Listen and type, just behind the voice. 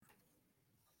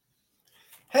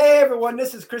everyone,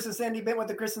 this is Chris and Sandy Bent with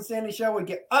the Chris and Sandy Show. We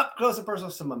get up close and personal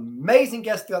with some amazing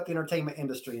guests throughout the entertainment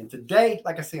industry. And today,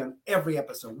 like I say on every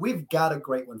episode, we've got a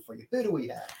great one for you. Who do we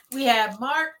have? We have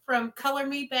Mark from Color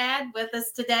Me Bad with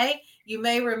us today. You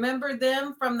may remember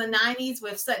them from the 90s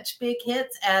with such big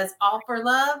hits as All for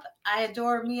Love, I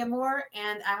Adore Me More,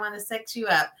 and I Want to Sex You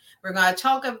Up. We're going to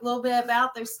talk a little bit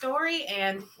about their story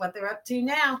and what they're up to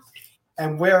now.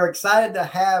 And we're excited to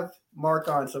have Mark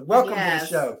on. So welcome to the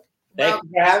show. Thank you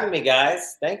for having me,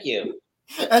 guys. Thank you.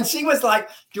 And she was like,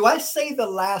 do I say the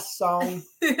last song?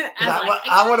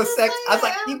 I want to sex. I was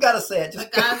like, you got to say it.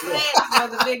 Just got to say it for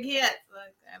the big hit.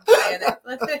 I'm saying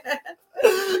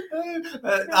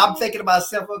it. I'm thinking to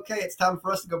myself, okay, it's time for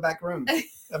us to go back room.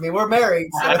 I mean, we're married.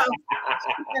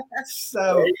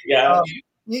 So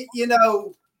you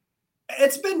know,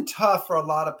 it's been tough for a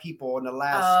lot of people in the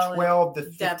last 12 to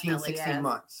 15, 16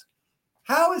 months.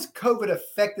 How has COVID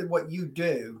affected what you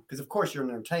do? Because, of course, you're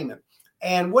in entertainment.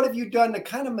 And what have you done to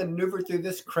kind of maneuver through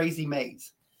this crazy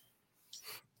maze?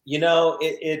 You know,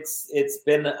 it's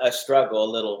been a struggle a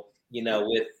little, you know,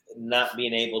 with not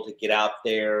being able to get out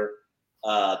there.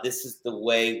 This is the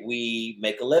way we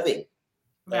make a living.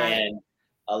 Right. And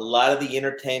a lot of the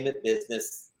entertainment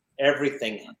business,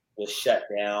 everything was shut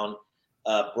down.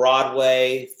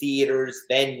 Broadway, theaters,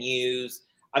 venues.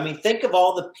 I mean, think of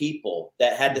all the people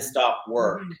that had to stop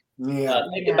work.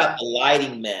 Think about the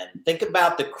lighting men. Think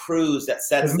about the crews that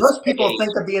set the most people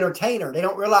think of the entertainer. They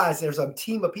don't realize there's a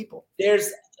team of people.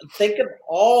 Think of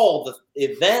all the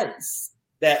events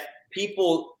that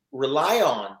people rely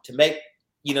on to make,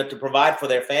 you know, to provide for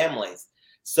their families.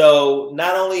 So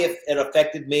not only if it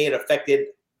affected me, it affected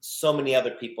so many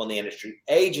other people in the industry,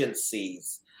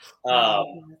 agencies.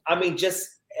 I mean, just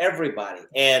everybody.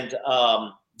 And,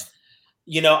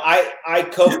 you know, I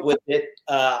coped with it.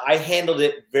 I handled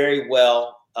it very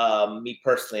well. Me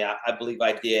personally, I believe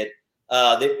I did.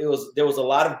 There was a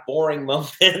lot of boring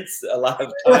moments, a lot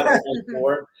of time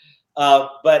for it.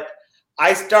 But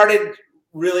I started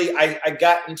really. I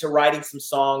got into writing some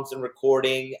songs and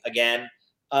recording again.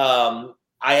 I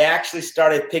actually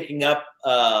started picking up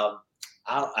a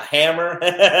hammer.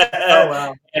 Oh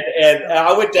wow! and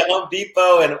I went to Home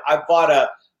Depot and I bought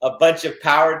a bunch of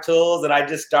power tools, and I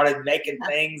just started making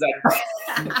things.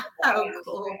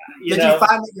 Cool. Did you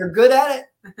find that you're good at it?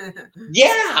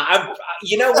 Yeah.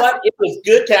 You know what? It was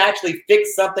good to actually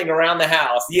fix something around the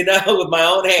house, you know, with my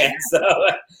own hands. So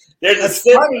there's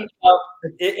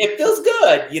it feels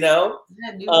good, you know.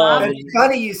 It's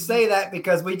funny you say that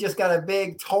because we just got a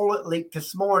big toilet leak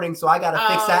this morning, so I got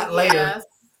to fix that later. Yes.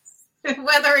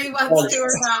 Whether he wants to or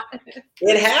not.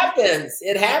 It happens.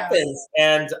 It happens.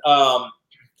 And,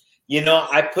 you know,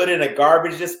 I put in a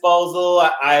garbage disposal.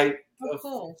 I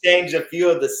changed a few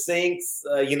of the sinks,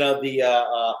 you know,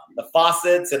 the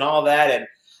faucets and all that. And,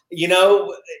 you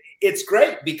know, it's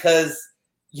great because,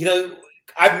 you know,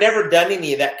 I've never done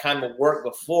any of that kind of work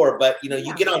before. But, you know,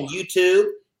 you get on YouTube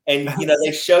and, you know,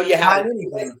 they show you how to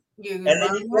do it. And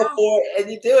then you go for it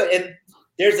and you do it. And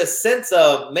there's a sense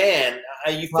of, man,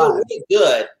 you feel really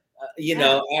good, you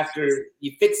know, after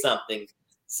you fix something.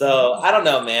 So I don't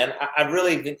know, man. I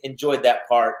really enjoyed that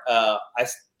part. I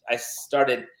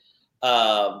started.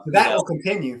 That will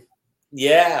continue.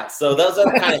 Yeah. So those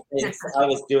are the kind of things I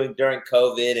was doing during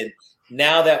COVID, and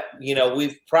now that you know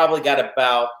we've probably got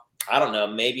about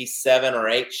maybe 7 or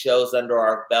 8 shows under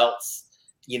our belts,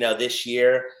 you know, this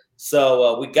year.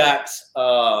 So we got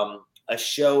a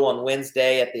show on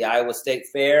Wednesday at the Iowa State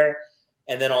Fair,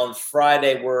 and then on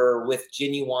Friday we're with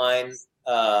Genuine.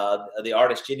 The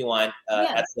artist Genuine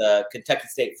at the Kentucky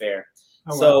State Fair.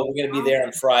 So we're going to be there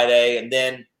on Friday, and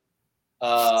then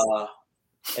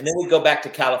we go back to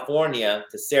California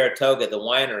to Saratoga, the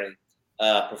winery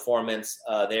performance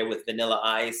there with Vanilla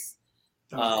Ice.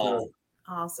 Cool.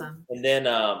 Awesome. And then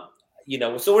you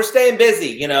know, so we're staying busy.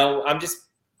 You know, I'm just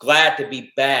glad to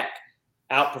be back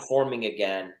out performing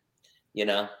again. You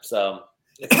know, so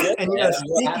it's good. And you know,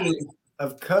 speaking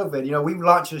of COVID, you know, we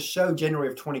launched this show January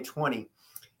of 2020.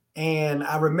 And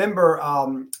I remember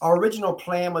our original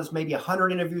plan was maybe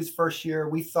 100 interviews first year.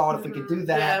 We thought if we could do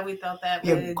that, we thought that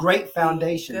would be a great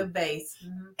foundation, good base.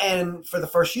 And for the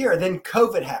first year, then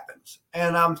COVID happens,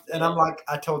 and I'm like,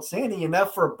 I told Sandy, you know,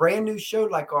 for a brand new show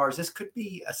like ours, this could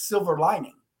be a silver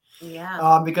lining.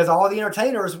 Yeah. Because all the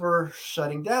entertainers were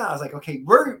shutting down. I was like, okay,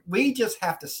 we just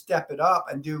have to step it up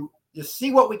and just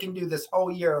see what we can do this whole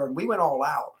year. And we went all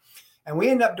out. And we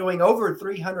ended up doing over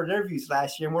 300 interviews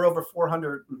last year, and we're over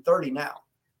 430 now.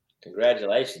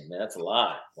 Congratulations, man. That's a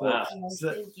lot. Wow.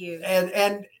 Thank you.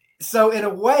 And so in a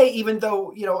way, even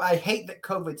though, you know, I hate that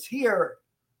COVID's here,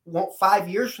 5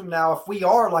 years from now, if we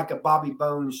are like a Bobby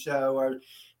Bones show or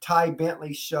Ty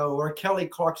Bentley show or Kelly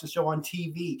Clarkson show on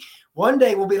TV, one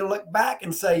day we'll be able to look back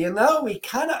and say, we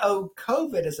kind of owe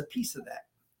COVID as a piece of that.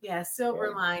 Yeah,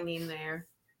 silver lining there.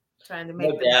 Trying to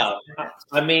make no doubt.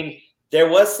 I mean, there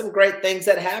was some great things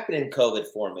that happened in COVID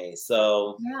for me.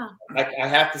 So I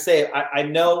have to say, I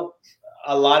know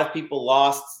a lot of people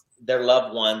lost their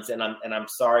loved ones, and I'm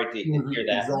sorry to hear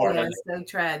that. Exactly. Yeah, it's so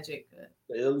tragic.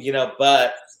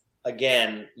 But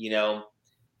again,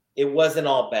 it wasn't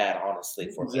all bad,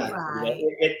 honestly, for me. Right.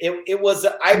 It was.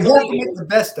 I believe it was the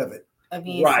best of it.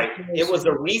 Right. It was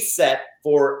a reset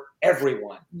for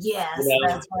everyone. Yes,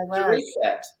 that's what it was.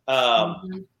 Reset.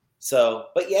 So,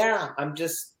 but yeah, I'm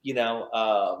just,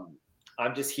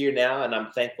 I'm just here now, and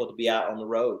I'm thankful to be out on the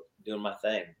road doing my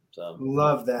thing. So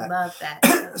love that. Love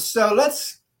that. So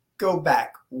let's go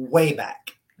back, way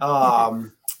back.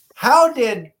 How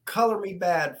did Color Me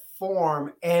Bad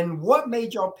form, and what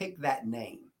made y'all pick that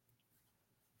name?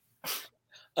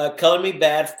 Color Me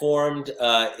Bad formed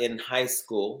in high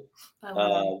school.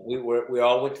 We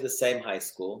all went to the same high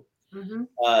school.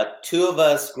 Two of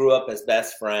us grew up as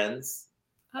best friends.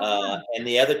 And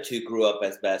the other two grew up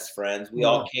as best friends. We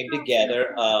all came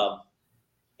together,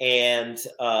 and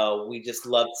we just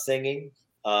loved singing.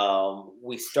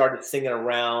 We started singing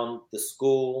around the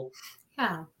school.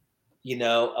 Yeah.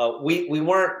 We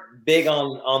weren't big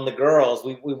on the girls.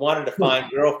 We wanted to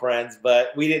find girlfriends,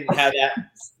 but we didn't have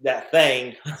that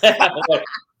thing.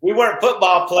 We weren't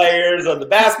football players or the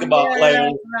basketball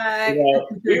players. Right.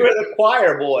 We were the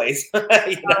choir boys.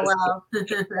 Wow.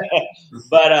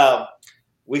 But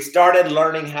we started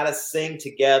learning how to sing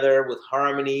together with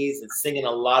harmonies and singing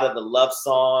a lot of the love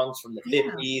songs from the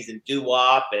 50s and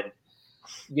doo-wop. And,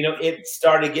 it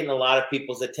started getting a lot of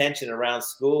people's attention around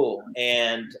school.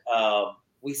 And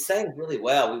we sang really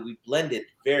well. We blended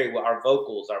very well. Our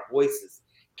vocals, our voices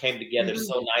came together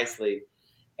so nicely.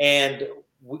 And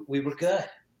we were good.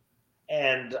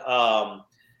 And,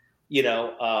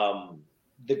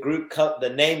 the group,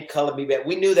 the name Color Me Bad,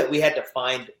 we knew that we had to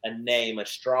find a name, a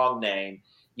strong name.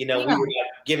 We were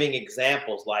giving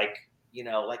examples like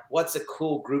what's a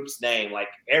cool group's name? Like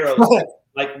Aerosmith.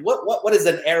 Like what is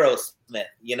an Aerosmith?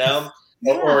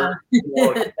 Or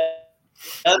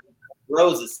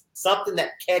Roses, something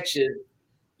that catches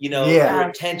your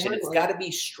attention. It's got to be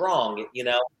strong,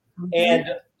 And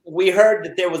we heard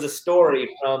that there was a story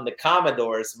from the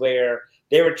Commodores where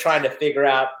they were trying to figure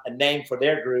out a name for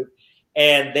their group,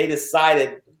 and they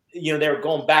decided, they were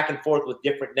going back and forth with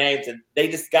different names, and they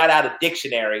just got out a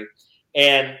dictionary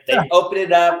and they opened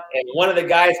it up, and one of the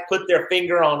guys put their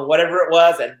finger on whatever it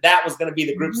was, and that was going to be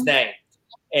the group's name.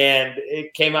 And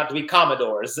it came out to be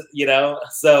Commodores,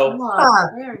 So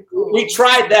very cool. We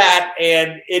tried that,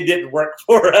 and it didn't work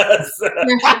for us.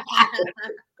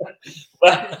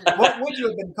 But what would you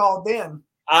have been called then?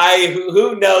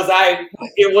 Who knows?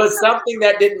 It was something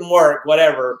that didn't work,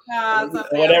 whatever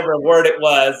word it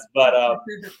was.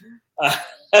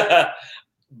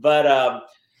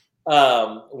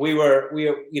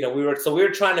 We were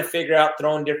trying to figure out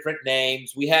throwing different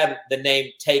names. We had the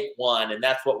name Take One, and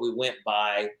that's what we went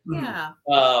by. Yeah.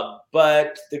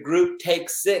 But the group Take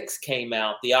Six came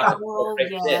out. The acapella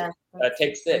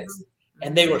Take Six.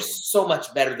 And they were so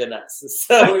much better than us.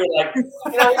 So we were like, we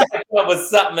gotta come up with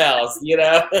something else,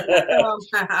 Oh,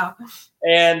 wow.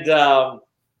 And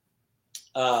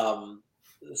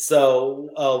so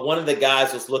one of the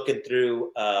guys was looking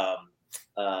through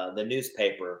the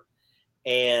newspaper,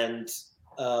 and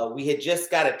we had just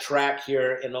got a track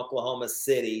here in Oklahoma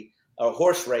City, a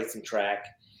horse racing track.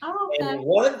 Oh, okay. And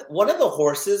one of the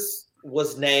horses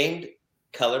was named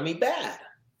Color Me Bad.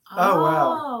 Oh,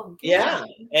 wow. Yeah.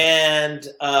 And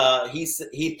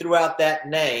he threw out that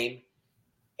name,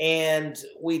 and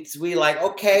we like,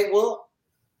 okay, well,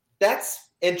 that's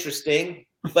interesting,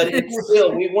 but it's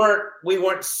still, we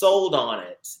weren't sold on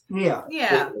it. Yeah.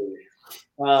 Yeah.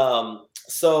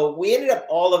 So we ended up,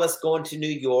 all of us, going to New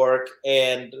York,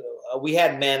 and we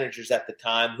had managers at the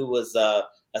time who was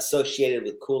associated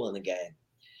with Kool and the Gang,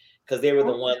 because they were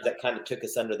the ones that kind of took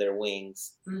us under their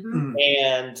wings.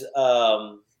 And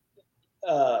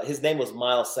his name was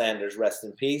Miles Sanders, rest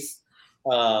in peace.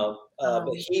 But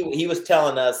he was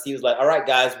telling us, he was like, all right,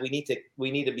 guys, we need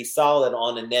to be solid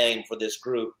on a name for this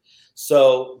group.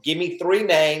 So give me 3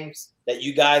 names that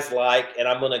you guys like, and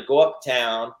I'm going to go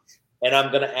uptown, and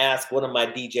I'm going to ask one of my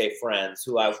DJ friends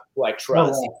who I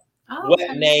trust,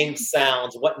 what name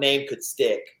could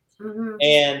stick.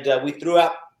 And we threw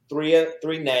out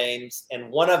three names,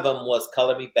 and one of them was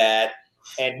Color Me Bad.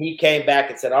 And he came back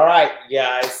and said, all right,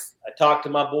 guys, I talked to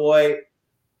my boy.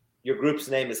 Your group's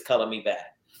name is Color Me Bad.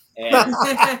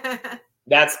 And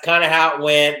that's kind of how it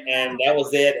went, and that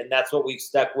was it, and that's what we've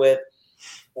stuck with,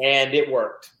 and it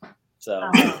worked. So,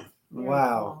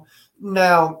 wow.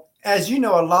 Now, as you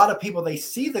know, a lot of people, they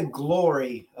see the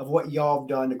glory of what y'all have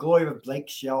done, the glory of Blake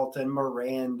Shelton,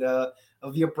 Miranda,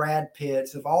 of your Brad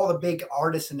Pitts, of all the big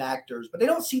artists and actors, but they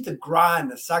don't see the grind,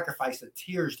 the sacrifice, the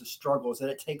tears, the struggles that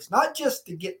it takes, not just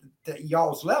to get to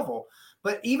y'all's level,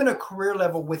 but even a career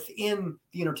level within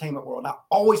the entertainment world. I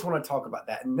always want to talk about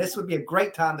that. And this would be a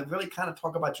great time to really kind of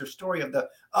talk about your story of the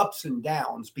ups and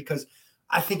downs, because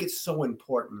I think it's so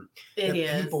important that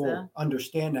people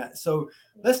understand that. So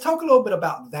let's talk a little bit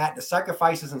about that, the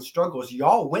sacrifices and struggles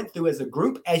y'all went through as a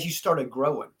group as you started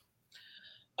growing.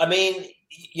 I mean,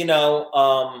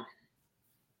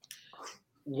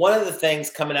 one of the things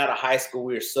coming out of high school,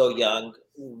 we were so young,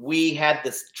 we had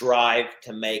this drive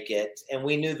to make it, and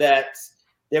we knew that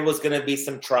there was going to be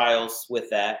some trials with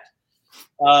that.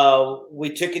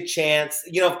 We took a chance.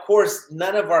 Of course,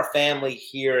 none of our family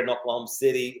here in Oklahoma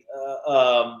City,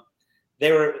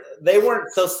 they were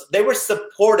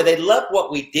supportive. They loved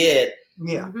what we did.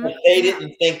 Yeah. But they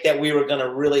didn't think that we were going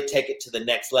to really take it to the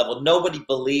next level. Nobody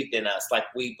believed in us like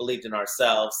we believed in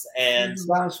ourselves. And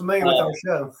sounds familiar with our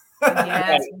show.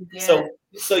 Yes,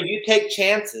 so you take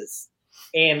chances.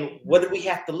 And what do we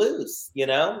have to lose?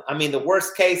 I mean, the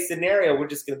worst case scenario, we're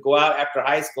just going to go out after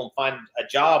high school and find a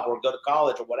job or go to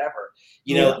college or whatever.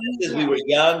 We were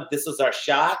young. This was our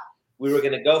shot. We were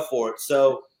going to go for it.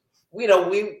 So,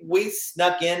 we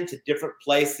snuck into different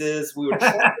places. We were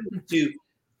trying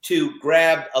to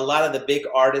grab a lot of the big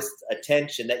artists'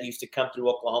 attention that used to come through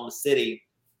Oklahoma City,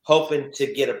 hoping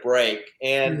to get a break.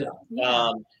 And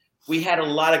we had a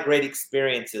lot of great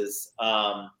experiences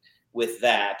with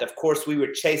that. Of course, we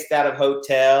were chased out of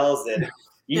hotels and,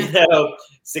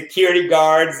 security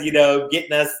guards,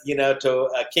 getting us, to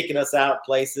kicking us out of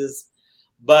places.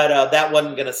 But that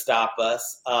wasn't going to stop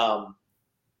us.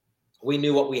 We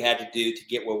knew what we had to do to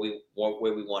get where we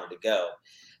wanted to go.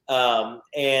 So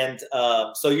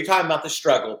you're talking about the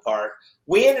struggle part.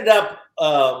 We ended up,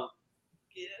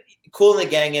 Kool and the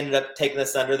Gang ended up taking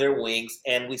us under their wings,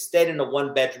 and we stayed in a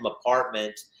 1-bedroom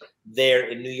apartment there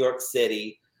in New York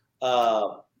City,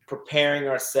 preparing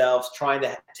ourselves, trying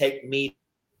to take meetings,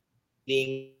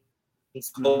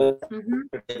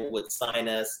 would sign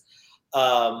us.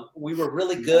 We were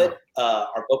really good.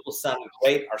 Our vocals sounded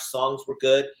great. Our songs were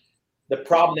good. The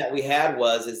problem that we had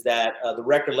is that the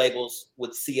record labels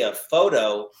would see a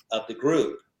photo of the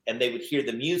group and they would hear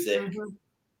the music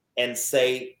and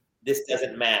say, this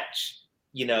doesn't match.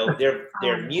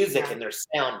 Their music and their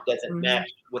sound doesn't match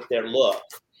with their look.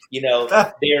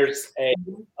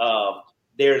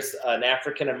 There's an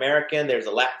African American, there's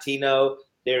a Latino,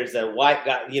 there's a white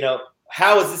guy.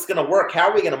 How is this going to work? How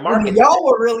are we going to market? Y'all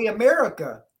were really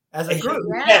America as a group.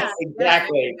 Yes,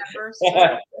 exactly.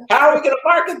 How are we going to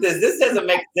market this? This doesn't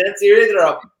make sense. You're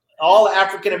either all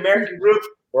African American group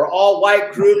or all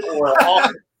white group or all.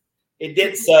 It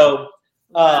did so.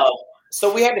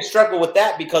 So we had to struggle with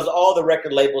that because all the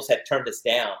record labels had turned us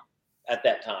down at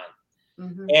that time.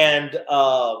 And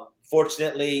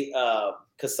fortunately,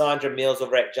 Cassandra Mills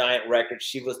over at Giant Records,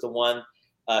 she was the one.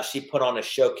 She put on a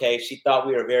showcase. She thought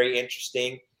we were very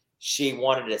interesting. She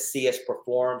wanted to see us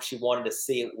perform. She wanted to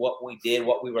see what we did,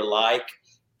 what we were like.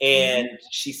 And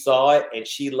she saw it and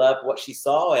she loved what she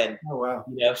saw. And,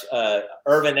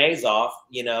 Irvin Azoff,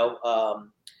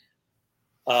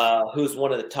 who's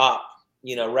one of the top,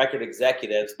 record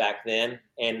executives back then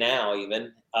and now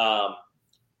even,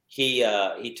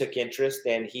 he took interest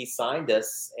and he signed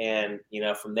us. And,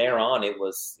 from there on, it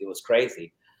was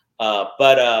crazy.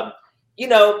 The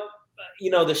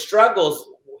struggles,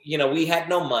 we had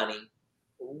no money.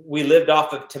 We lived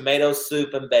off of tomato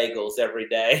soup and bagels every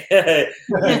day. In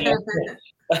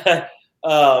a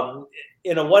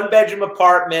 1-bedroom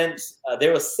apartment,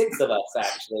 there was 6 of us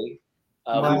actually.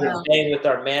 We were staying with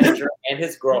our manager and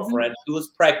his girlfriend who was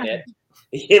pregnant.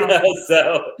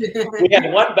 So we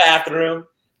had 1 bathroom,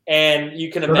 and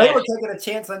you can imagine they were taking a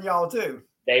chance on y'all too.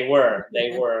 They were,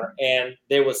 and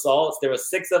there was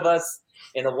 6 of us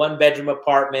in a 1-bedroom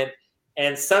apartment.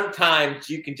 And sometimes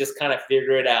you can just kind of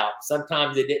figure it out.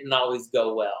 Sometimes it didn't always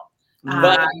go well.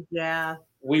 But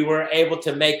we were able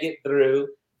to make it through,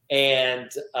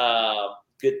 and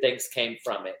good things came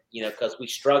from it, because we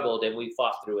struggled and we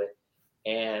fought through it.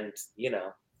 And,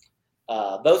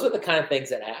 those are the kind of things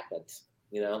that happened,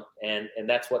 and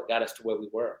that's what got us to where we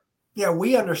were. Yeah,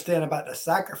 we understand about the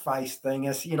sacrifice thing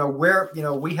is,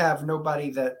 we have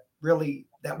nobody that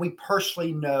we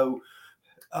personally know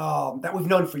that we've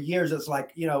known for years. It's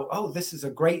like, oh, this is a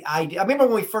great idea. I remember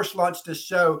when we first launched this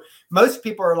show, most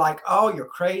people are like, oh, you're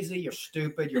crazy, you're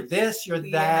stupid, you're this, you're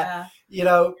that.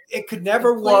 It could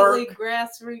never completely work.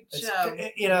 Grassroots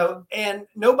show. And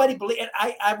nobody believed. And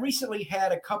I recently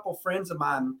had a couple friends of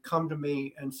mine come to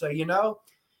me and say,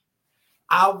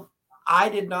 I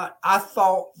did not. I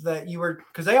thought that you were,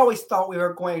 because they always thought we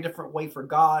were going a different way for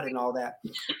God and all that.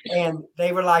 And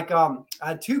they were like, I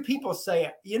had two people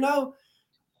say,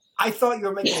 I thought you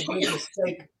were making a big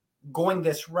mistake going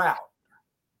this route.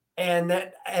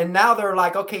 And now they're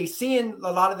like, okay, seeing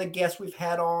a lot of the guests we've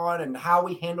had on and how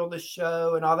we handle the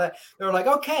show and all that, they're like,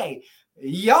 okay,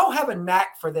 y'all have a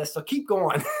knack for this, so keep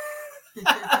going.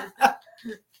 I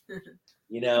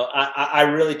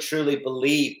really truly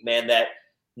believe, man, that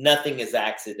nothing is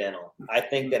accidental. I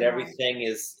think that everything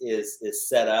is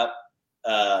set up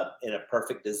in a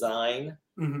perfect design.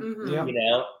 Mm-hmm.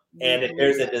 And if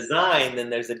there's a design, then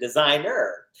there's a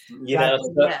designer.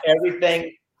 So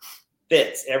everything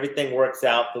fits. Everything works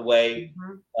out the way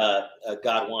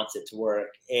God wants it to work.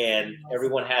 And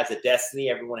everyone has a destiny.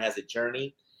 Everyone has a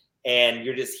journey. And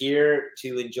you're just here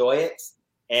to enjoy it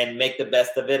and make the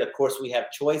best of it. Of course, we have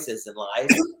choices in life.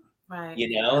 Right.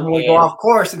 And we go off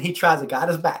course and he tries to guide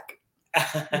us back.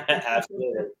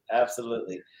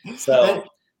 Absolutely. So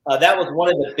that was one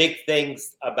of the big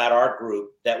things about our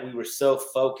group, that we were so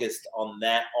focused on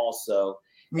that also.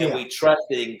 And we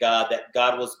trusted in God, that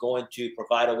God was going to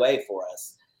provide a way for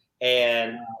us.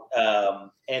 And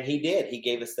he did. He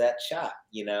gave us that shot,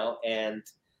 and,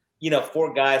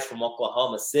 4 guys from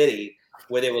Oklahoma City,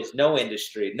 where there was no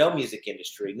industry, no music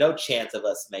industry, no chance of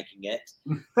us making it.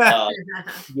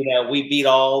 We beat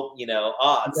all,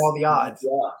 odds. All the odds.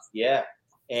 Yeah.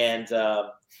 And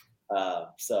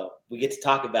so we get to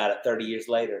talk about it 30 years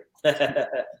later.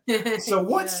 So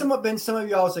what's been some of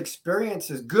y'all's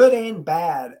experiences, good and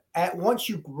bad, at once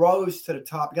you rose to the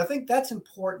top? Because I think that's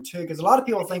important too, because a lot of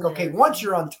people think, okay, once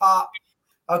you're on top,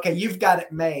 okay, you've got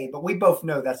it made. But we both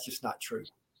know that's just not true.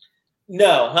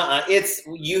 No, it's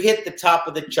you hit the top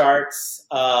of the charts,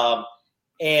 and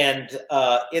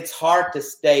it's hard to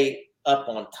stay up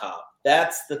on top.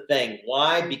 That's the thing.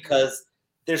 Why? Because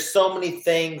there's so many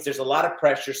things. There's a lot of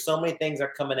pressure. So many things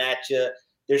are coming at you.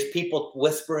 There's people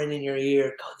whispering in your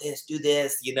ear, "Go this, do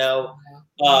this."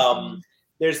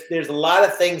 There's a lot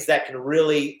of things that can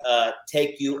really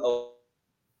take you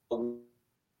away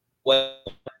what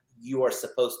you are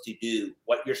supposed to do,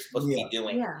 what you're supposed to be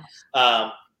doing. Yeah.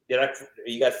 Can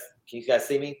you guys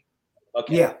see me?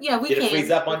 Okay. Yeah, we Did can. it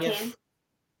freeze up on you?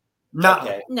 No.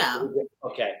 Okay. No.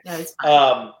 Okay. No, it's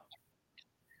fine.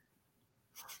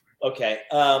 Okay.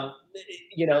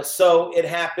 So it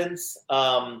happens.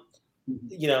 The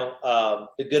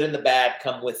good and the bad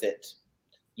come with it.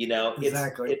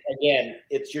 Exactly.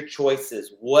 It's your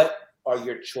choices. What are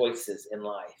your choices in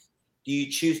life? Do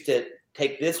you choose to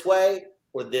take this way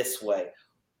or this way?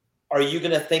 Are you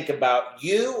going to think about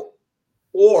you,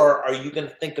 or are you going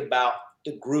to think about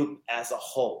the group as a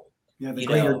whole? Yeah, the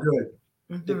greater good.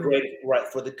 The greater, right,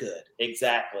 for the good.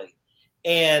 Exactly.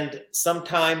 And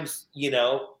sometimes,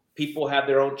 people have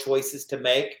their own choices to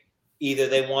make. Either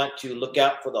they want to look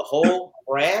out for the whole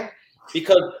brand,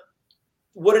 because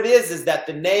what it is that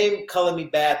the name Color Me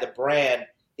Bad, the brand,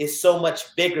 is so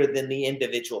much bigger than the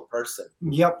individual person.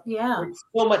 Yep. Yeah. It's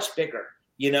so much bigger,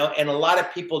 and a lot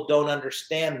of people don't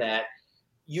understand that.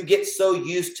 You get so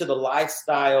used to the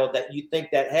lifestyle that you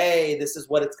think that, hey, this is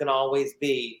what it's going to always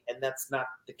be. And that's not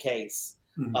the case.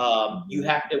 You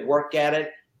have to work at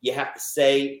it. You have to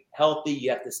stay healthy. You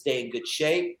have to stay in good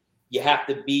shape. You have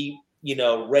to be,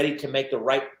 ready to make the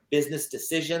right business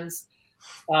decisions.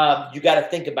 You got to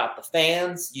think about the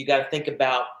fans. You got to think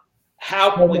about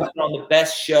how can we put on the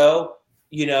best show.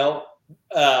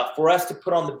 For us to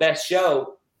put on the best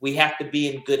show, we have to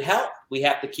be in good health. We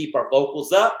have to keep our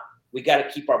vocals up. We got to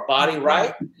keep our body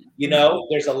right.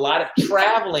 There's a lot of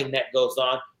traveling that goes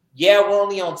on. Yeah, we're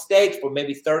only on stage for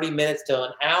maybe 30 minutes to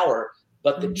an hour,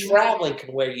 but the traveling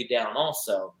can wear you down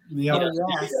also. Yeah. It's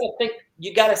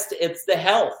the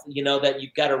health, that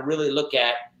you've got to really look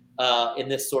at in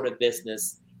this sort of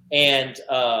business. And,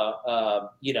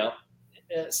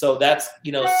 so that's,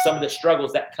 some of the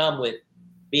struggles that come with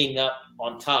being up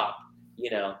on top,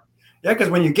 Yeah, because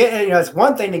when you get, it's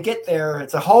one thing to get there.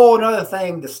 It's a whole other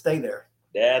thing to stay there.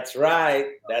 That's right.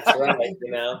 That's right.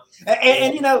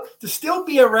 And to still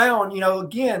be around,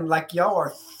 again, like y'all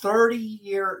are 30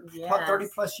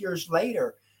 plus years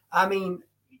later. I mean,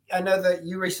 I know that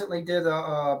you recently did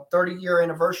a 30-year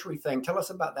anniversary thing. Tell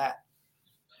us about that.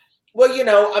 Well,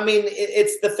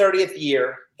 it's the 30th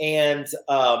year. And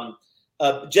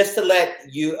just to let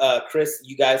you, Chris,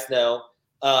 you guys know,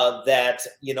 that,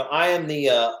 you know, I am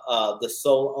the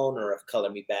sole owner of Color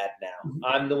Me Bad now.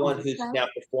 I'm the one who's now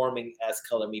performing as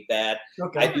Color Me Bad.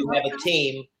 Okay. I do have a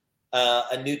team,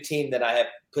 a new team that I have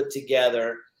put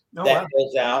together that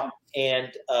goes out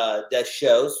and does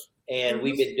shows. And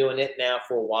we've been doing it now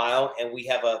for a while, and we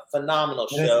have a phenomenal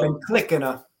show. It's been clicking.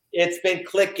 It's been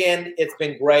clicking. It's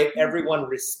been great. Everyone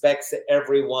respects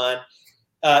everyone.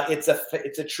 It's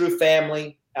a true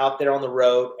family out there on the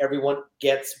road. Everyone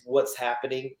gets what's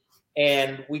happening,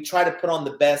 and we try to put on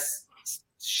the best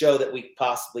show that we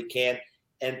possibly can,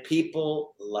 and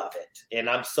people love it, and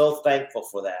I'm so thankful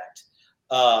for that.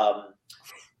 I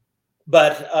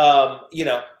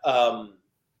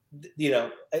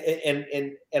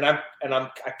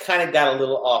kind of got a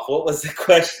little off. What was the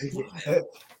question?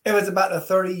 It was about a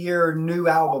 30-year new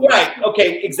album. Right.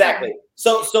 Okay. Exactly.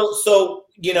 So,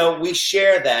 you know, we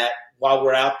share that while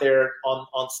we're out there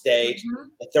on stage,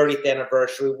 the 30th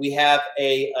anniversary. We have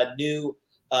a new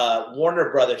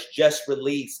Warner Brothers just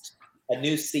released a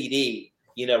new CD,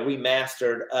 you know,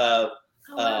 remastered of,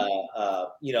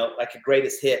 you know, like a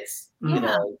greatest hits, you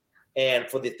know, and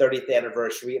for the 30th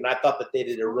anniversary. And I thought that they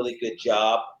did a really good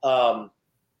job.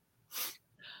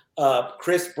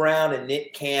 Chris Brown and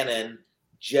Nick Cannon,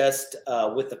 just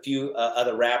with a few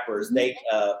other rappers, they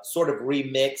sort of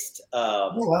remixed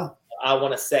I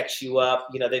Want to Sex You Up.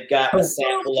 You know, they've got a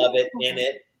sample of it in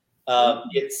it.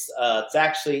 It's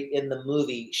actually in the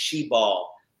movie She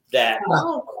Ball that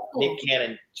Nick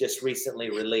Cannon just recently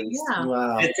released. Yeah.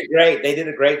 Wow. They did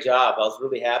a great job. I was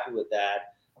really happy with that.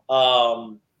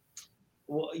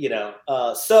 You know,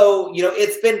 so, you know,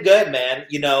 it's been good, man.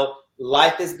 You know,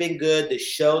 life has been good. The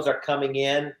shows are coming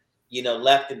in, you know,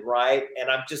 left and right.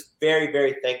 And I'm just very,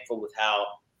 very thankful with how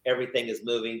everything is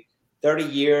moving. 30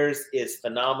 years is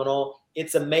phenomenal.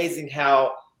 It's amazing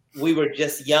how we were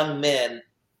just young men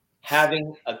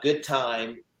having a good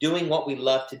time, doing what we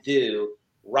love to do,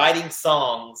 writing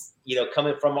songs, you know,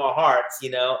 coming from our hearts,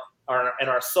 you know, and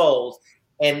our souls.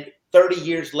 And 30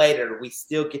 years later, we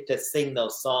still get to sing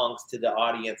those songs to the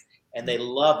audience, and they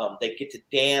love them. They get to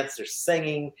dance, they're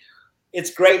singing.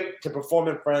 It's great to perform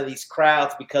in front of these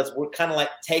crowds because we're kind of like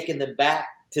taking them back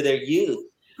to their youth.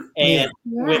 And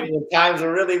when times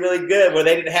were really, really good, where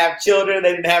they didn't have children,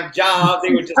 they didn't have jobs,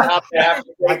 they were just out there having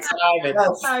a great time. And,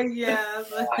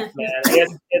 man,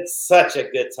 it's such a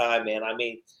good time, man. I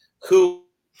mean, who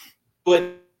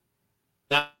would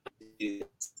not do this?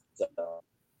 So.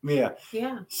 Yeah.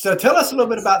 So tell us a little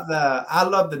bit about I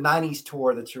Love the 90s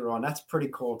tour that you're on. That's pretty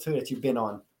cool too, that you've been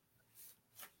on.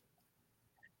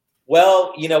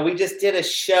 Well, you know, we just did a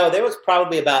show. There was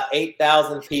probably about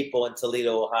 8,000 people in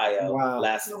Toledo, Ohio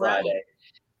last Friday.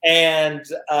 And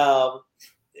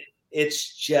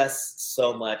it's just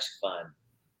so much fun,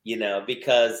 you know,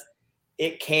 because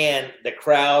the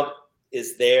crowd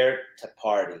is there to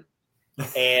party.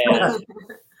 And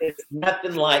it's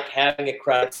nothing like having a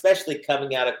crowd, especially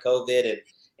coming out of COVID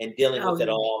and dealing with it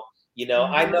all. You know,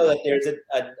 I know that there's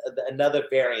another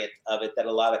variant of it that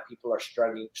a lot of people are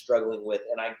struggling with,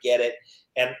 and I get it.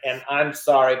 And I'm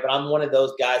sorry, but I'm one of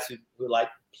those guys who like,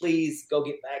 please go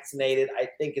get vaccinated. I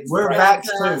think it's we're vaxxed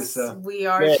too, so we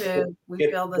are too.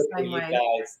 We feel the same way,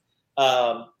 guys.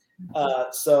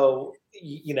 So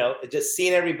you know, just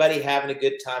seeing everybody having a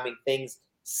good time and things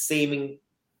seeming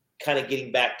kind of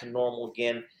getting back to normal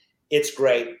again, it's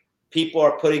great. People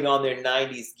are putting on their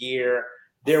 90s gear.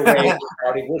 They're ready to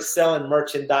party. We're selling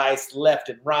merchandise left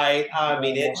and right. I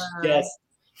mean,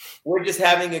 we're just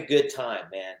having a good time,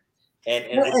 man.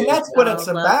 And that's what it's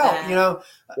about. You know,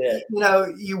 you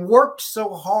know, you worked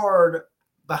so hard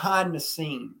behind the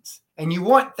scenes, and you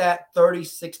want that 30,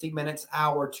 60 minutes,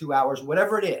 hour, 2 hours,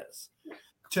 whatever it is,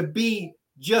 to be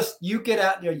just, you get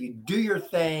out there, you do your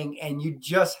thing, and you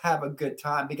just have a good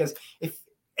time. Because if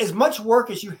as much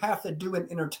work as you have to do in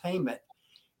entertainment,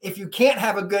 if you can't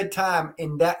have a good time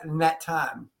in that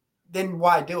time, then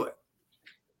why do it?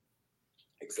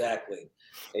 Exactly.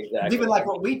 Even like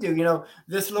what we do, you know,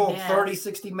 this little 30,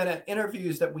 60-minute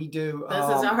interviews that we do. This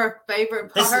is our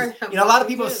favorite part. You know, a lot of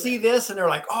people see this and they're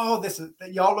like, oh,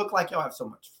 y'all look like y'all have so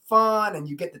much fun and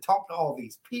you get to talk to all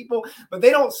these people, but they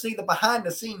don't see the behind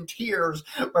the scene tears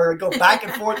where it go back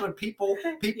and forth with people.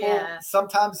 People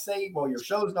sometimes say, well, your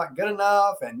show's not good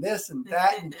enough and this and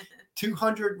that. And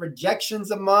 200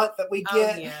 rejections a month that we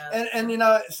get. And you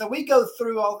know, so we go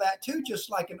through all that too, just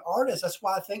like an artist. That's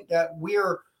why I think that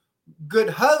we're good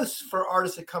hosts for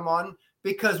artists to come on,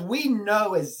 because we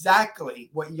know exactly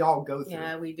what y'all go through.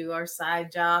 Yeah, we do our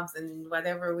side jobs and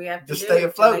whatever we have to do stay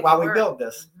afloat while we build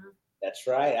this. That's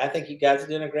right. I think you guys are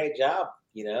doing a great job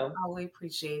you know? Oh, we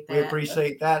appreciate that. We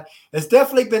appreciate that. It's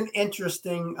definitely been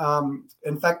interesting.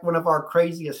 In fact, one of our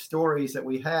craziest stories that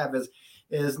we have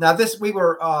is now this, we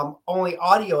were only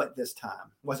audio at this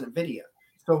time, wasn't video.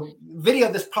 So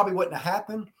video, this probably wouldn't have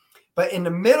happened. But in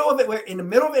the middle of it,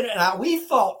 and we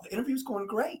thought the interview was going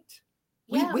great.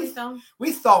 We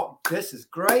thought this is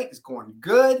great. It's going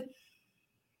good.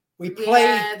 We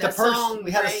played the person.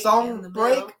 We had a song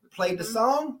break. Played the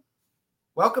song.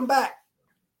 Welcome back.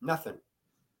 Nothing.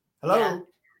 Hello. Yeah.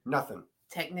 Nothing.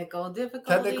 Technical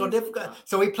difficulty.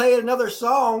 So we played another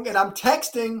song, and I'm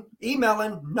texting,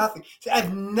 emailing, nothing. So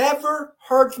I've never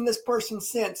heard from this person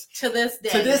since. To this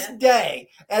day.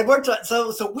 And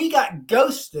so we got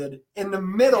ghosted in the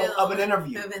middle of an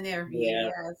interview.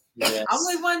 Yes.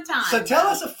 Only one time. So tell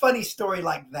us a funny story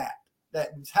like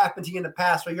that's happened to you in the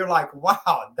past where you're like,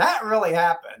 wow, that really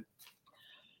happened.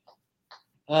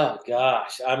 Oh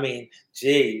gosh. I mean,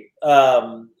 gee.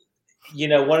 You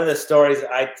know, one of the stories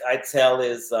I tell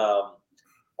is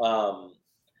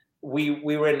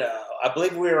we were in I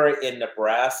believe we were in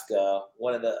Nebraska.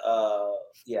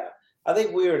 I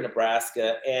think we were in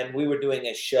Nebraska, and we were doing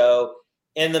a show.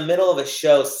 In the middle of a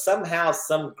show, somehow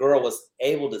some girl was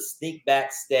able to sneak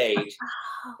backstage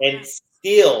and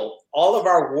steal all of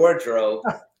our wardrobe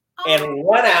and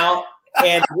run out.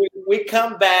 And we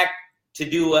come back to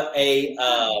do a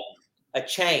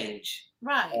change.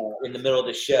 Right. In the middle of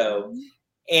the show,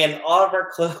 and all of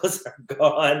our clothes are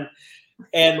gone,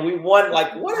 and we wonder,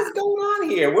 like, what is going on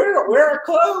here? Where are our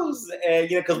clothes? And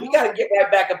because we got to get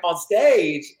right back up on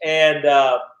stage. And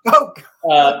a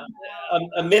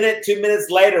minute, 2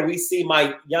 minutes later, we see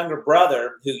my younger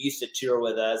brother who used to tour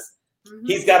with us. Mm-hmm.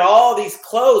 He's got all these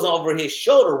clothes over his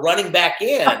shoulder, running back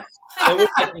in. And we're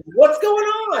like, what's going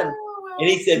on? And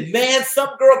he said, "Man,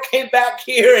 some girl came back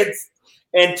here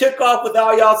and took off with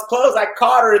all y'all's clothes. I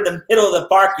caught her in the middle of the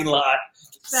parking lot."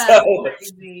 That's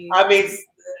crazy. I mean,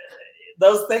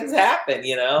 those things happen,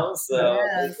 So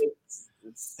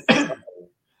it's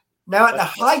now, at the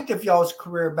height of y'all's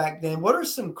career back then, what are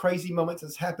some crazy moments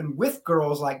that's happened with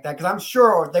girls like that? Because I'm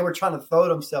sure they were trying to throw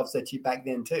themselves at you back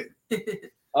then too.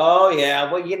 Oh yeah,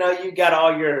 well, you got you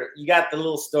got the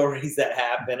little stories that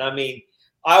happen. I mean,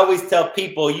 I always tell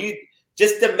people, you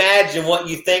just imagine what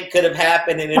you think could have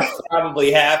happened, and it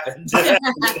probably happened.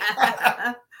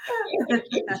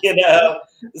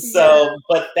 So,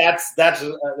 but that's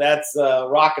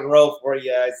rock and roll for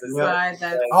you guys. Right,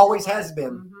 always has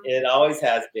been. It always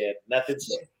has been. Nothing's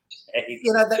changed.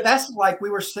 That's like we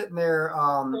were sitting there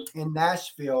in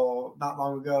Nashville not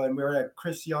long ago, and we were at a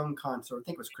Chris Young concert. I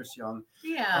think it was Chris Young.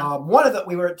 Yeah.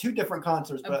 We were at two different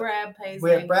concerts, but Brad Paisley.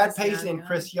 We had Brad Paisley and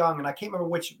Chris Young, and I can't remember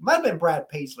which. Might have been Brad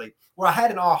Paisley, where I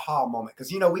had an aha moment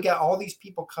because we got all these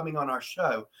people coming on our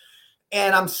show,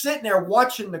 and I'm sitting there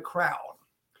watching the crowd,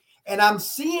 and I'm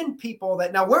seeing people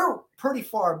that now we're pretty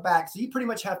far back, so you pretty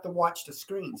much have to watch the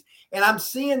screens, and I'm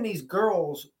seeing these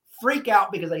girls freak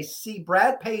out because they see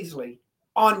Brad Paisley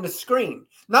on the screen,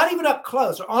 not even up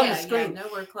close or on the screen. Yeah,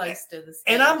 nowhere close to the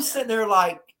screen. And I'm sitting there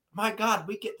like, my God,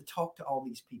 we get to talk to all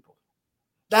these people.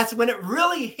 That's when it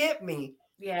really hit me.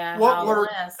 Yeah,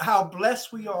 how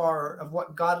blessed we are of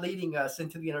what God leading us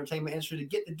into the entertainment industry to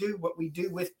get to do what we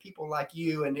do with people like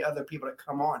you and the other people that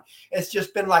come on. It's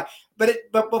just been like, but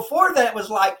before that it was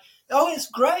like, oh, it's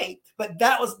great. But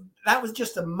that was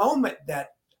just a moment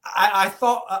that I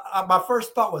thought my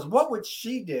first thought was, what would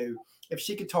she do if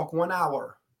she could talk 1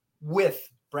 hour with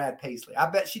Brad Paisley? I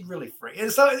bet she'd really freak.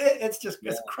 And so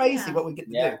it's crazy what we get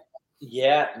to do.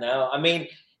 Yeah, no, I mean,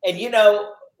 and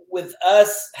with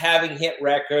us having hit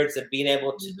records and being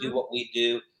able to do what we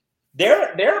do,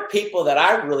 there are people that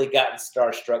I've really gotten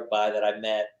starstruck by that I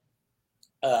met.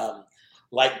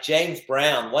 Like James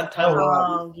Brown. One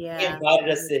time he invited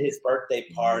us to his birthday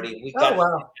party, and we got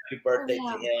happy birthday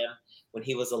to him when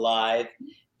he was alive.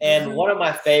 And one of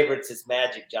my favorites is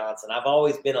Magic Johnson. I've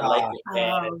always been a Lakers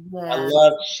fan. I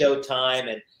love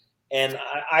Showtime, and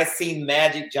I seen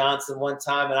Magic Johnson one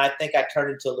time, and I think I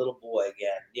turned into a little boy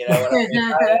again.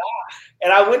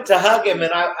 And I went to hug him,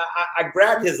 and I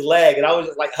grabbed his leg, and I was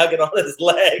just like hugging on his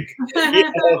leg.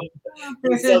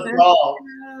 He's so tall,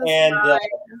 and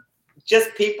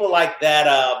just people like that.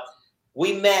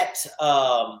 We met.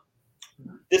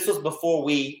 This was before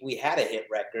we had a hit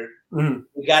record. Mm-hmm.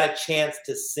 We got a chance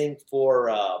to sing for.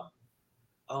 Oh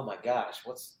my gosh,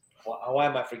 why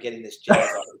am I forgetting this jazz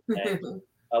artist name?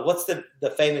 What's the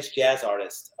famous jazz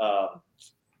artist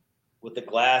with the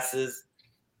glasses?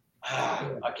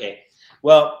 Okay,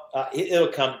 well, it'll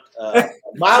come.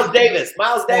 Miles Davis.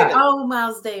 Oh,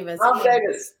 Miles Davis. Miles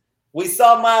Davis. We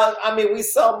saw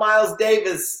Miles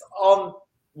Davis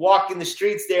walking the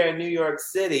streets there in New York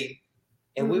City,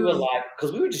 And we were like,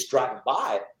 because we were just driving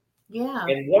by. Yeah.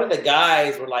 And one of the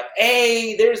guys were like,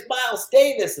 "Hey, there's Miles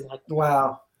Davis." And like,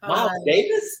 wow. Miles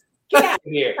Davis? Get out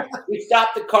of here. We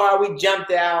stopped the car, we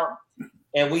jumped out,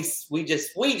 and we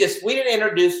didn't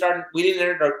introduce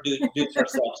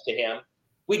ourselves to him.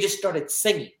 We just started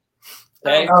singing.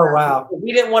 Okay? Oh wow.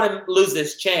 We didn't want to lose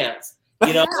this chance.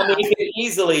 You know, I mean, he could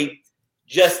easily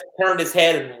just turned his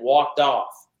head and walked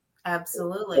off.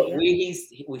 Absolutely. But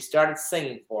we started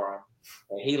singing for him.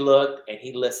 And he looked and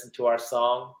he listened to our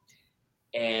song.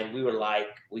 And we were like,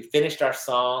 we finished our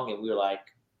song and we were like,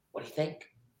 "What do you think?"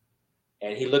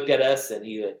 And he looked at us and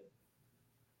he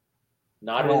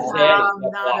nodded his head.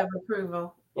 Nod of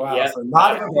approval. Wow. Yeah, So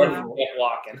nod of approval. Kept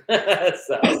walking.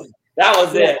 So that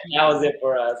was it. That was it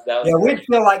for us. We'd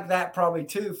feel like that probably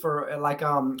too for like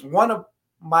one of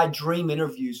my dream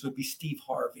interviews would be Steve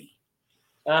Harvey.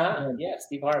 Yeah,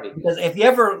 Steve Harvey. Because if you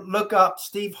ever look up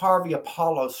Steve Harvey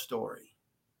Apollo story,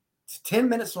 it's 10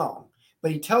 minutes long,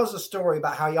 but he tells a story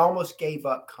about how he almost gave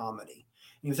up comedy.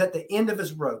 He was at the end of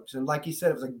his ropes. And like you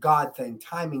said, it was a God thing,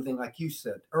 timing thing, like you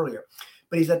said earlier.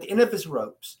 But he's at the end of his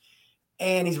ropes.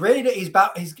 And he's ready to, he's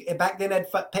back then had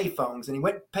pay phones. And he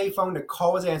went pay phone to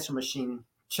call his answer machine,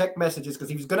 check messages, because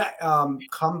he was going to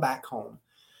come back home.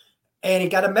 And he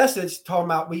got a message talking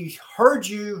about, "We heard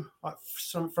you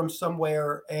from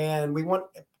somewhere, and we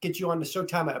want to get you on the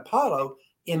Showtime at Apollo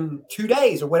in 2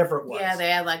 days," or whatever it was. Yeah, they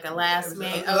had like a last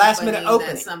minute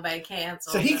opening. That somebody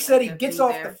canceled. So he said he gets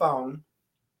off the phone,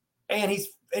 and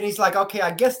he's like, "Okay,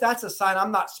 I guess that's a sign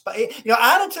I'm not."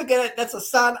 I took it. That's a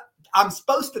sign I'm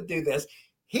supposed to do this.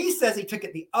 He says he took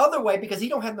it the other way because he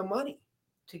don't have no money.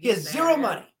 He has zero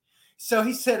money. So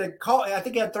he said, "Call." I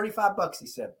think he had $35.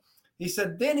 He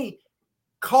said then he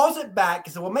calls it back.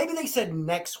 He said, "Well, maybe they said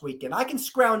next weekend. I can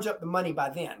scrounge up the money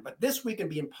by then, but this week would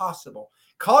be impossible."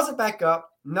 Calls it back up.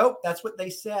 Nope, that's what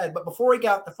they said. But before he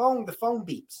got the phone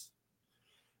beeps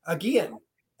again.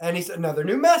 And he said, "Another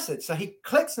new message." So he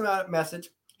clicks on that message.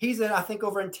 He's I think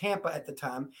over in Tampa at the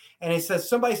time. And he says,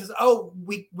 somebody says, "Oh,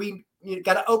 we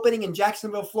got an opening in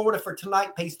Jacksonville, Florida for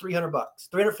tonight, pays $300,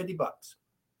 $350.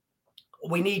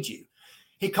 We need you."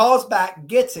 He calls back,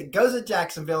 gets it, goes to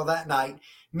Jacksonville that night,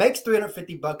 makes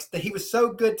 $350. That he was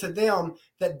so good to them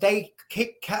that they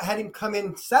had him come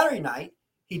in Saturday night.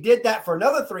 He did that for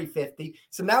another $350.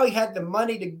 So now he had the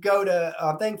money to go to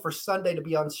for Sunday to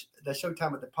be on the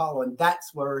Showtime at the Apollo, and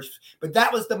but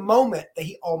that was the moment that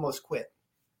he almost quit.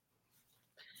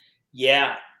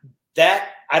 Yeah, that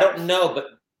I don't know, but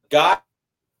God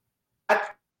can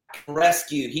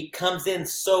rescue. He comes in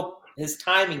his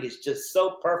timing is just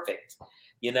so perfect.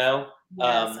 You know,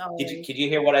 yes, did you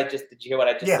hear what I just said?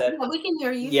 Yeah, we can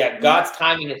hear you. Yeah, God's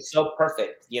timing is so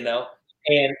perfect, you know,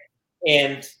 and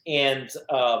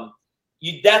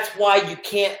that's why you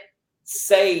can't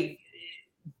say,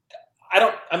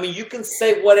 you can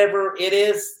say whatever it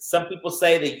is. Some people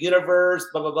say the universe,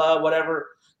 blah, blah, blah,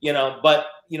 whatever, you know, but,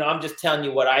 you know, I'm just telling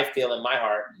you what I feel in my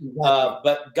heart.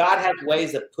 But God has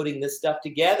ways of putting this stuff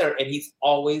together, and he's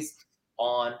always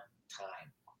on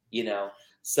time, you know.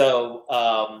 So,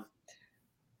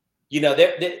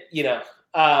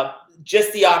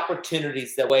 just the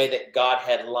opportunities, the way that God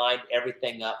had lined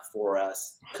everything up for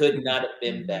us could not have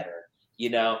been better, you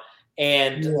know.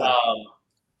 And,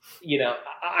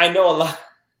 I know a lot,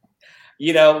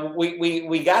 you know,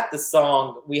 we got the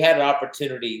song, we had an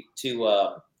opportunity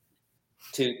to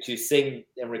sing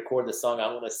and record the song, "I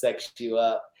Want to Sex You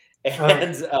Up."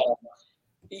 And,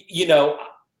 you know,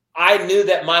 I knew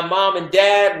that my mom and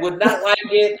dad would not like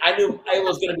it. I knew it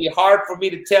was going to be hard for me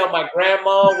to tell my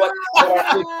grandma what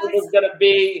our food was going to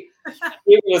be.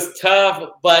 It was tough,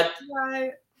 but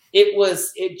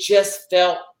it just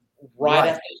felt right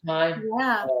at the time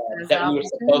that we were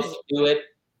supposed to do it.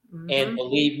 Mm-hmm. And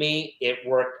believe me, it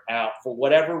worked out. For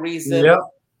whatever reason,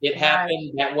 it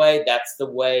happened that way. That's the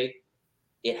way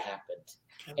it happened.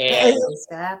 And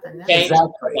it changed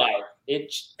our life.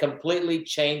 It completely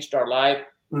changed our life.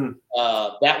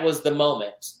 That was the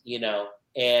moment, you know,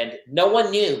 and no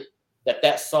one knew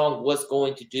that song was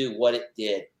going to do what it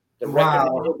did. The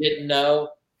record label didn't know.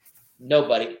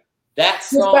 Nobody. That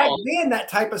song. Back then, that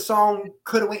type of song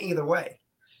could have went either way.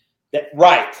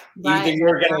 Right. Either you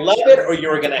were going to love it or you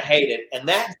were going to hate it. And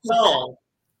that song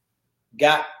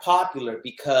got popular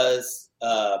because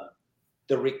the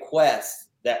requests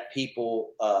that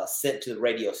people sent to the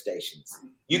radio stations.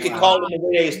 You could call them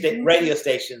the radio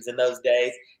stations in those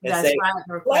days and say,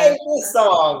 "Play this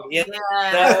song," you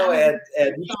know, and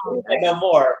you can't say no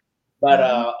more. But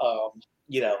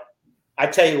you know, I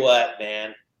tell you what,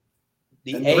 man,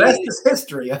 the rest is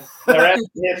history. The rest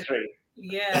is history.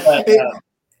 Yeah. But,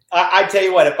 I tell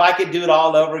you what, if I could do it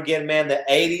all over again, man, the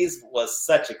 80s was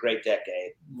such a great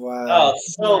decade. Wow. Oh,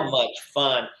 so much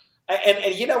fun.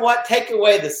 And you know what? Take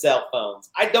away the cell phones.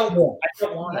 I don't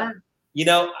want to. You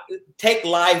know, take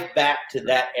life back to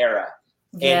that era.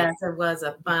 Yes, it was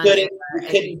a fun era. You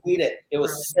couldn't beat it. It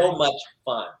was so much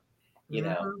fun, you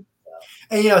know.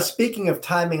 And, you know, speaking of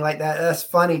timing like that, that's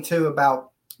funny, too,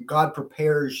 about God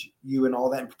prepares you and all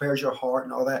that and prepares your heart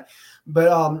and all that.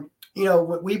 But, you know,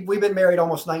 we've been married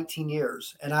almost 19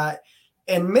 years. And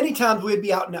many times we'd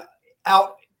be out and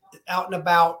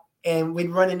about and we'd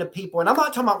run into people. And I'm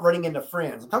not talking about running into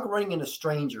friends. I'm talking running into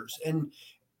strangers. And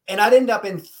I'd end up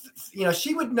in, you know,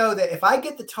 she would know that if I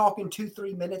get to talking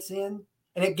 2-3 minutes in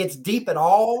and it gets deep at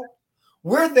all,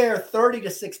 we're there 30 to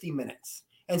 60 minutes.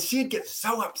 And she'd get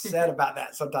so upset about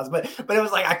that sometimes. But it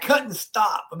was like I couldn't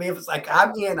stop. I mean, it was like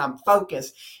I'm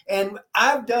focused. And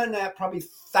I've done that probably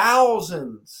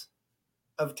thousands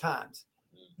of times.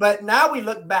 But now we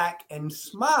look back and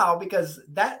smile because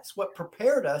that's what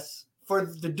prepared us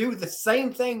to do the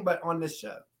same thing, but on this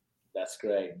show. That's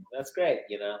great. That's great.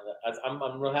 You know,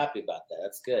 I'm real happy about that.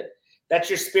 That's good. That's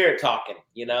your spirit talking,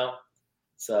 you know?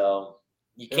 So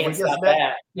you can't stop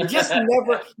that. You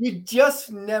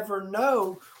just never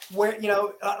know where, you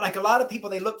know, like a lot of people,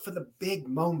 they look for the big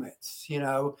moments, you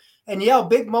know, and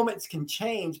big moments can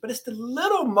change, but it's the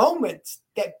little moments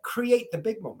that create the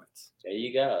big moments. There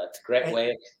you go. That's a great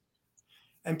way.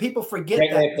 And people forget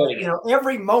that, you know,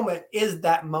 every moment is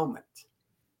that moment.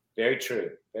 Very true.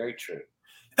 Very true.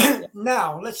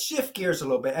 Now, let's shift gears a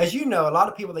little bit. As you know, a lot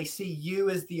of people, they see you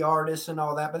as the artist and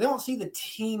all that, but they don't see the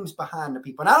teams behind the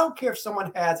people. And I don't care if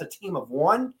someone has a team of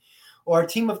 1 or a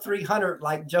team of 300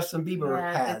 like Justin Bieber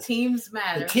has. The teams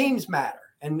matter. The teams matter.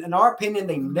 And in our opinion,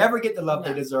 they never get the love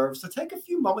they deserve. So take a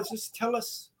few moments just to tell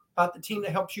us about the team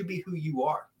that helps you be who you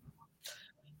are.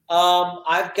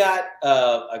 I've got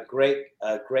a great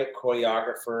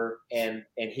choreographer, and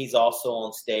he's also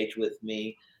on stage with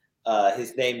me.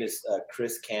 His name is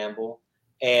Chris Campbell,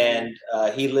 and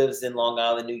he lives in Long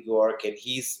Island, New York, and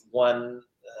he's won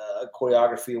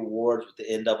choreography awards with the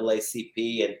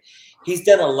NAACP, and he's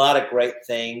done a lot of great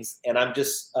things. And I'm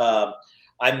just I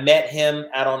met him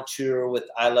out on tour with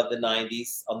I Love the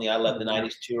 90s on the I Love the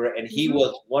 90s tour, and he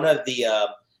was one of the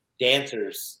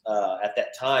dancers at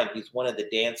that time. He's one of the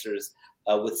dancers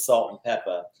with Salt and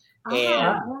Pepper,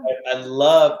 and I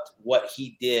loved what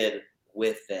he did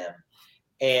with them.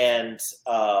 And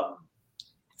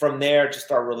from there,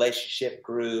 just our relationship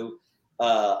grew.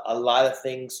 A lot of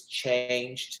things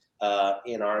changed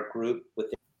in our group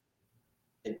within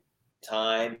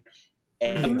time,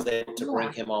 and I was able to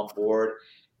bring him on board.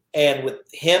 And with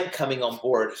him coming on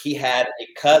board, he had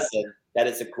a cousin that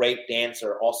is a great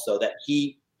dancer also that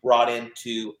he brought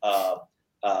into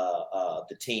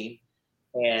the team,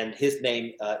 and his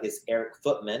name is Eric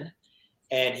Footman,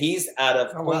 and he's out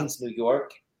of Queens, New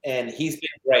York. And he's been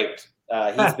great.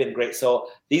 Been great.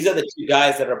 So these are the two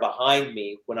guys that are behind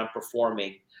me when I'm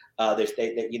performing. They're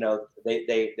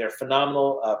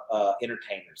phenomenal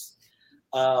entertainers.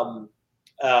 My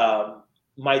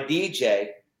DJ,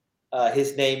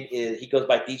 his name he goes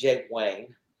by DJ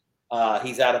Wayne.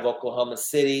 He's out of Oklahoma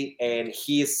City, and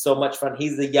he's so much fun.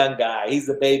 He's the young guy. He's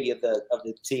the baby of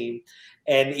the team,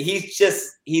 and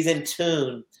he's in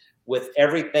tune with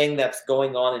everything that's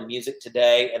going on in music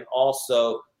today, and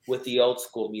also with the old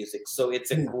school music. So it's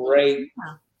a great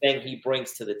thing he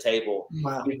brings to the table.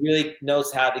 Wow. He really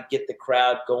knows how to get the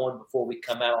crowd going before we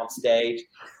come out on stage.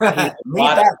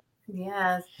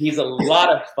 He's a lot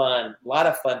of fun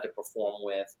to perform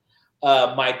with.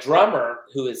 My drummer,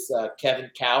 who is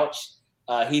Kevin Couch,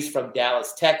 he's from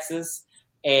Dallas, Texas.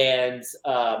 And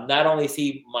not only is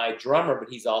he my drummer, but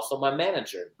he's also my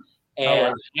manager.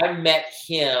 And I met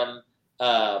him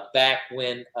back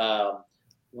when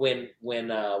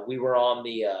we were on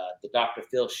the Dr.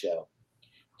 Phil show,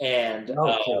 and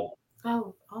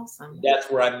awesome!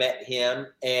 That's where I met him,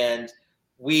 and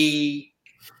we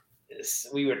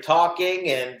were talking,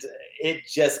 and it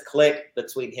just clicked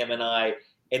between him and I,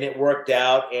 and it worked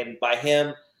out. And by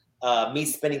him, me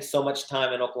spending so much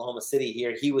time in Oklahoma City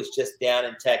here, he was just down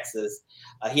in Texas.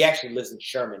 He actually lives in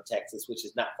Sherman, Texas, which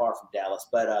is not far from Dallas,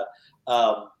 but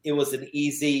it was an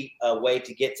easy way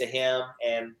to get to him,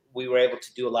 and we were able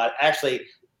to do a lot. Actually,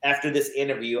 after this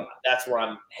interview, that's where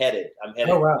I'm headed.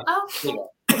 Oh, wow. You know.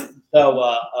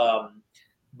 So,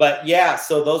 but yeah,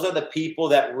 so those are the people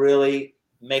that really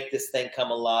make this thing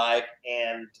come alive,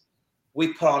 and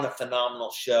we put on a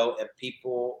phenomenal show, and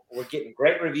we're getting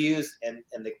great reviews, and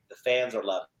the fans are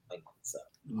loving it. So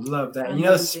Love that. You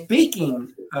know,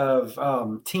 speaking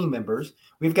of team members,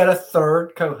 we've got a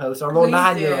third co-host, our little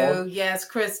 9-year-old. Yes,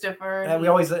 Christopher. And we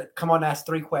always come on and ask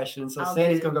 3 questions. So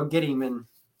Sandy's going to go get him and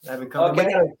have him come.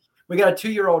 Okay. We got a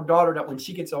 2-year-old daughter that when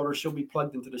she gets older, she'll be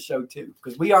plugged into the show too,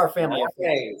 because we are a family.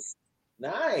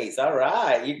 Nice. All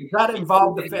right. You got to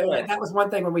involve the family. That was one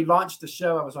thing when we launched the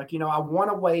show. I was like, I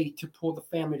want a way to pull the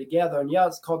family together. And yeah,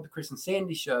 it's called the Chris and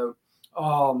Sandy Show.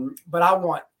 But I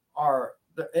want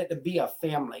it to be a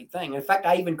family thing. In fact,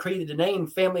 I even created the name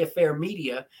Family Affair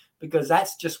Media because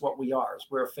that's just what we are.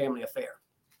 We're a family affair.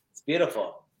 It's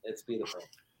beautiful. It's beautiful.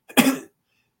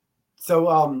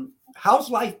 So, how's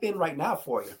life been right now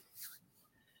for you?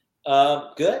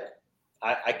 Good.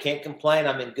 I can't complain.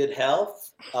 I'm in good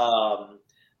health.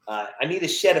 I need to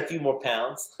shed a few more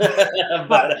pounds,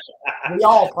 but we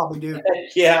all probably do.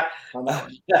 Yeah,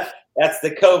 that's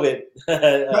the COVID.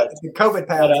 The COVID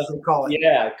pounds, as they call it.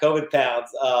 Yeah, COVID pounds.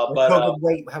 But COVID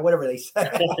weight, whatever they say.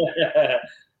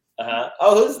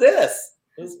 Oh, who's this?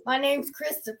 My name's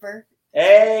Christopher.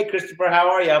 Hey, Christopher, how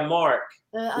are you? I'm Mark.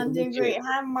 I'm doing great.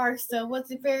 Hi, Mark. So,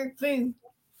 what's your favorite food?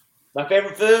 My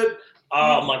favorite food?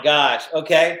 Oh my gosh.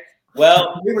 Okay.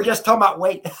 Well, we were just talking about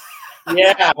weight.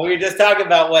 Yeah, we were just talking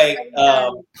about weight.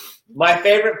 My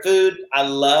favorite food, I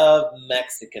love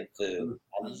Mexican food.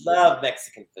 I love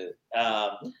Mexican food.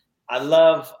 I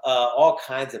love all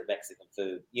kinds of Mexican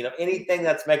food. Anything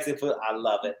that's Mexican food, I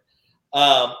love it.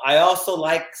 I also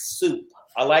like soup.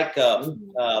 I like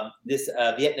this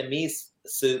Vietnamese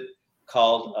soup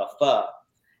called pho.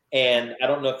 And I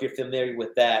don't know if you're familiar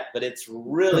with that, but it's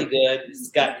really good. It's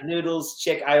got noodles,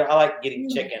 chicken. I like getting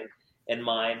chicken in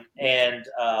mine. And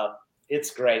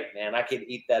it's great, man. I can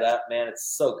eat that up, man. It's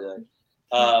so good.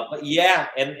 But yeah,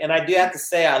 and I do have to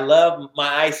say, I love my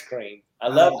ice cream. I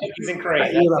love cookies and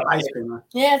cream. You love ice cream, huh?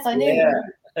 Yes, I do.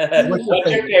 Yeah. What's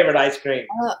your favorite ice cream?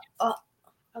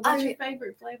 What's your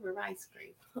favorite flavor of ice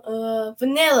cream?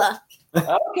 Vanilla.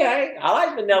 Okay, I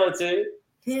like vanilla too.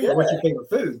 What's your favorite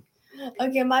food?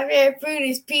 Okay, my favorite food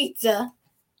is pizza.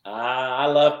 I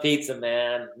love pizza,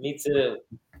 man. Me too.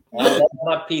 I love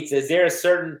my pizza. Is there a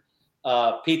certain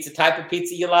pizza type of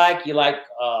pizza you like? You like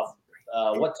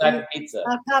what type of pizza?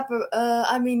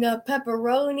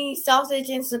 Pepperoni, sausage,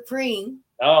 and supreme.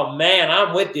 Oh man,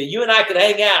 I'm with you. You and I could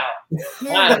hang out.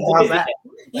 Yeah.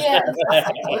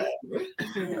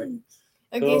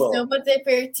 Okay, Cool. so what's your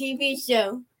favorite TV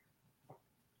show?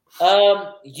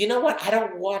 You know what? I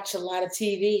don't watch a lot of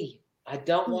TV. I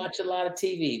don't watch a lot of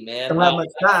TV, man. Don't have much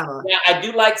time, huh? Yeah, I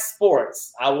do like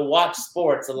sports. I will watch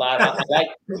sports a lot. I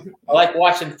like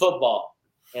watching football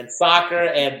and soccer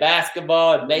and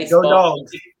basketball and baseball. Go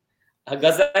Dogs.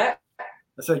 Does that?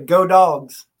 I said go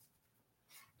Dogs.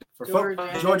 For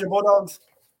Georgia. Georgia Bulldogs.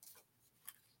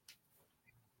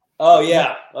 Oh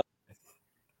yeah.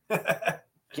 I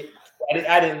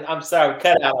didn't. I'm sorry.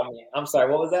 Cut out on me. I'm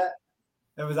sorry. What was that?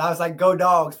 I was like go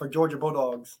Dogs for Georgia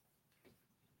Bulldogs.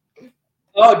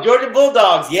 Oh, Georgia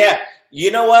Bulldogs. Yeah.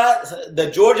 You know what? The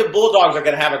Georgia Bulldogs are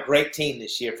going to have a great team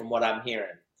this year, from what I'm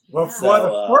hearing. Well,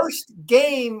 the first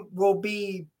game will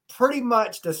be pretty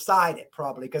much decided,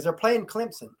 probably, because they're playing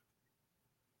Clemson.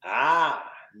 Ah,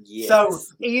 yes. So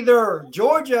either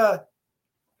Georgia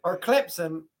or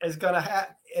Clemson is going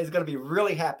to be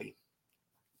really happy.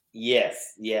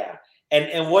 Yes, yeah.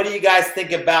 And what do you guys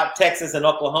think about Texas and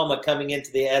Oklahoma coming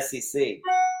into the SEC?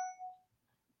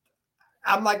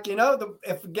 I'm like,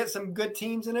 if we get some good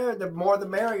teams in there, the more the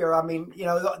merrier. I mean,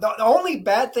 the only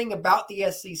bad thing about the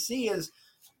SEC is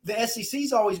the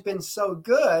SEC's always been so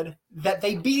good that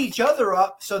they beat each other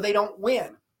up so they don't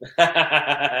win.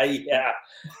 Yeah,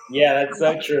 that's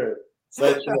so true.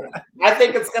 So true. I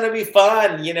think it's going to be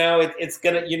fun. It's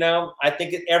going to, I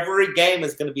think every game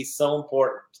is going to be so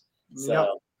important.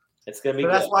 So it's going to be. So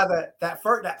that's why that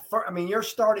first, I mean, you're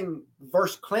starting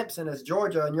versus Clemson as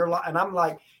Georgia, and I'm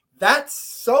like, that's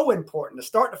so important to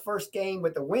start the first game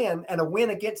with a win, and a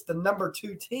win against the number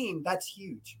 2 team. That's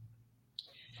huge.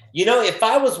 If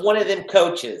I was one of them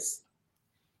coaches,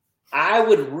 I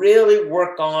would really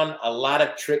work on a lot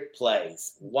of trick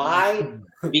plays. Why?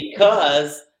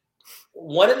 Because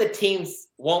one of the teams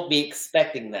won't be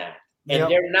expecting that,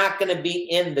 and they're not going to be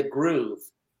in the groove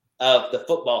of the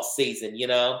football season,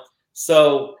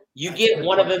 So you get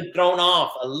one of them thrown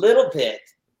off a little bit.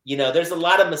 There's a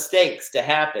lot of mistakes to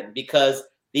happen because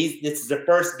this is the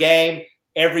first game.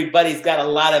 Everybody's got a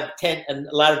lot of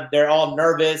they're all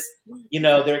nervous.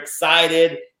 They're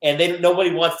excited, and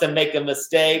nobody wants to make a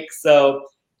mistake. So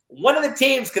one of the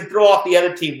teams can throw off the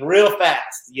other team real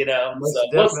fast. So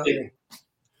we'll see.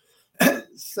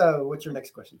 So, what's your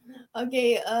next question?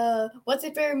 Okay, what's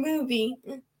your favorite movie?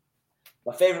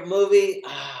 My favorite movie?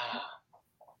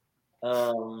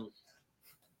 You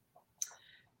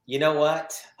know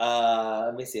what?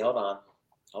 Let me see. Hold on.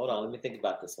 Let me think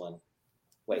about this one.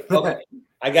 Wait. Okay.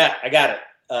 I got it.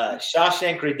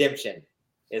 Shawshank Redemption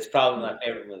is probably my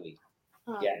favorite movie.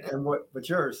 Yeah. And what's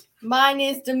yours? Mine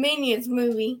is the Minions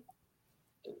movie.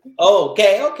 Oh,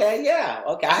 okay. Yeah.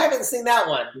 Okay. I haven't seen that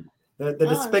one. The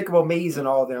Despicable Me's and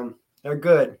all of them. They're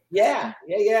good. Yeah.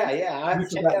 I have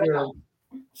to check that out.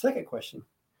 Second question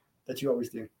that you always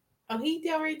do. Oh, he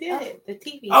already did it. The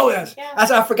TV. Oh yes. Yeah.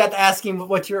 I forgot to ask him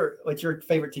what's your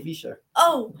favorite TV show.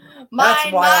 Oh, mine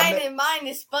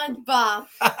is SpongeBob.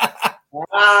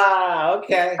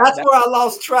 Okay. That's where I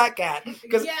lost track at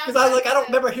because I was like, I don't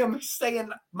remember him saying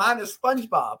mine is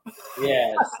SpongeBob.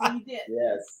 Yes. He did.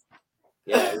 Yes.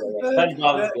 Yeah.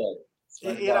 SpongeBob is good.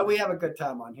 SpongeBob. We have a good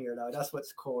time on here though. That's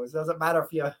what's cool. It doesn't matter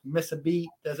if you miss a beat.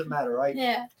 Doesn't matter, right?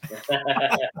 Yeah.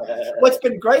 What's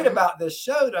been great about this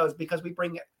show though is because we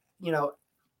bring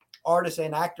artists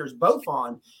and actors both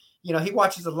on. He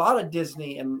watches a lot of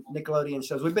Disney and Nickelodeon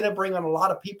shows. We've been able to bring on a lot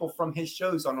of people from his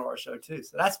shows on our show too.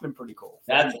 So that's been pretty cool.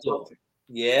 That's cool.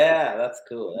 Yeah, that's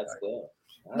cool. That's cool.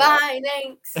 Bye.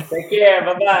 Thanks. Take care.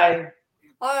 Bye-bye.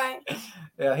 All right.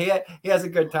 Yeah, he has a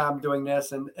good time doing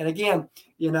this. And again,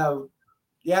 you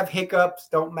have hiccups,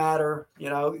 don't matter.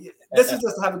 This is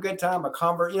just to have a good time, a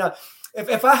convert.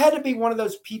 If I had to be one of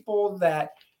those people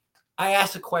that I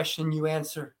ask a question, you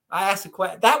answer. I ask a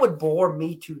question. That would bore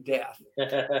me to death.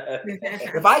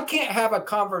 If I can't have a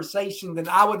conversation, then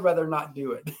I would rather not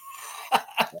do it.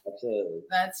 Absolutely.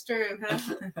 That's true. Huh?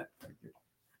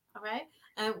 All right.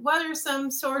 And what are some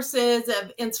sources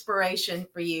of inspiration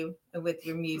for you with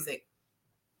your music?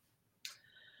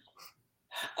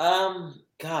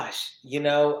 Gosh,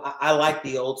 I like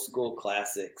the old school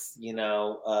classics.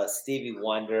 Stevie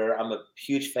Wonder. I'm a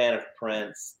huge fan of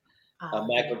Prince.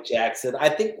 Michael Jackson. I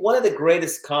think one of the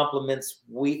greatest compliments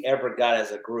we ever got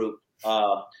as a group,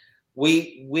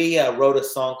 we wrote a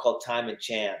song called Time and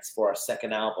Chance for our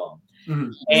second album.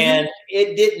 Mm-hmm. And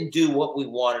it didn't do what we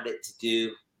wanted it to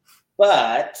do,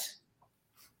 but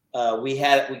we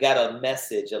got a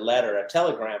message, a letter, a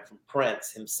telegram from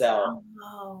Prince himself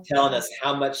telling us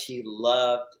how much he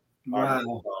loved our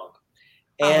new song.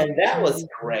 And that was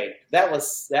great. That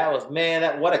was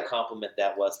man, what a compliment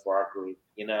that was for our group,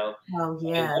 Oh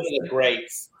yeah. One of the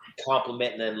greats,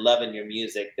 complimenting and loving your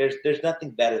music. There's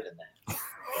nothing better than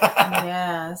that.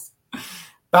 Yes.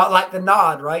 About like the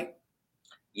nod, right?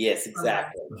 Yes,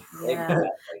 exactly. Yeah.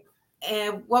 Exactly.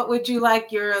 And what would you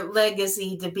like your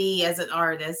legacy to be as an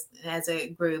artist, as a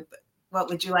group? What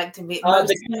would you like to be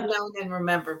most known and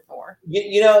remembered for?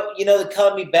 The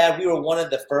Color Me Bad, we were one of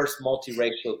the first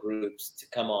multiracial groups to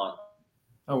come on.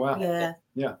 Oh wow.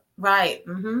 Yeah. Right.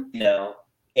 Mm-hmm.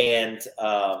 And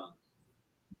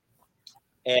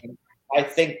I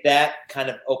think that kind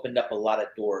of opened up a lot of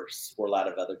doors for a lot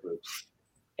of other groups.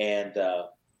 And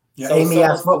Amy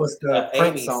asked what was the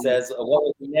Amy song? Says what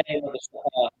was the name of the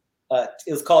song?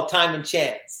 It was called Time and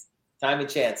Chance. Time and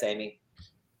Chance, Amy.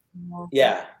 Mm-hmm.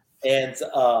 Yeah. And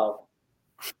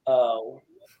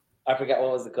I forgot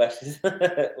what was the question. We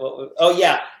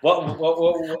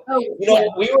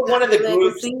were one of the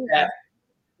groups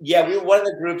we were one of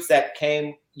the groups that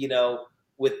came,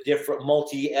 with different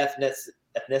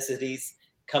ethnicities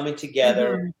coming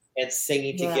together and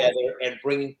singing together and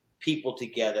bringing people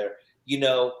together,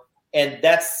 and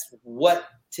that's what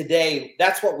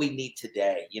we need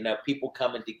today, people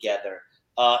coming together.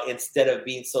 Instead of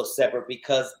being so separate,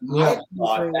 because I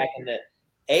thought back in the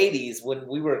 80s when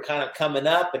we were kind of coming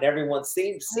up and everyone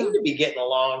seemed to be getting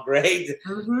along great.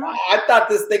 Mm-hmm. I thought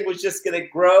this thing was just going to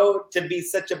grow to be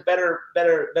such a better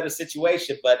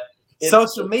situation, but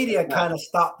social media kind of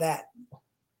stopped that.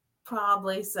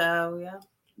 Probably so,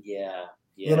 yeah.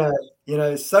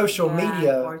 Social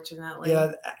media. Unfortunately,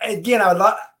 Again,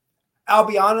 I'll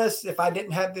be honest, if I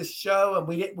didn't have this show and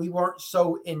we weren't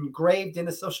so engraved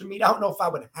into social media, I don't know if I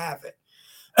would have it.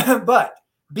 But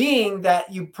being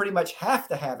that you pretty much have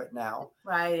to have it now.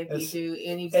 Right. If you do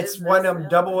any business. It's one of them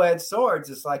double-edged swords.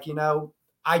 It's like,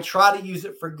 I try to use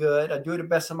it for good. I do it the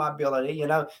best of my ability.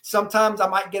 Sometimes I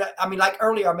might like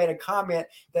earlier I made a comment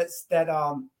that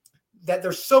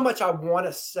there's so much I want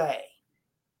to say,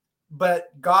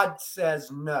 but God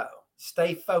says no.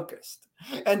 Stay focused.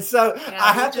 And so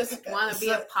I have just want to be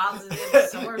a positive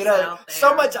source out there.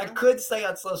 So much I could say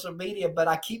on social media, but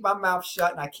I keep my mouth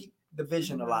shut and I keep the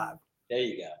vision alive. There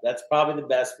you go. That's probably the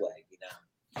best way,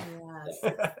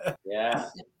 Yes. Yeah.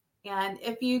 And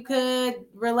if you could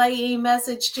relay a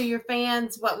message to your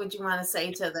fans, what would you want to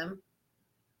say to them?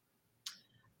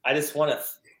 I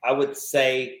would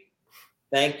say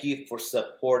thank you for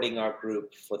supporting our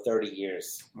group for 30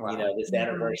 years. Wow. You know, this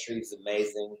anniversary is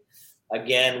amazing.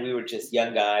 Again, we were just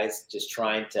young guys, just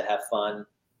trying to have fun,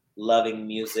 loving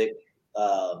music,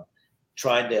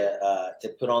 trying to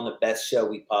put on the best show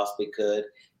we possibly could.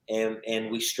 And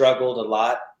we struggled a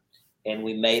lot, and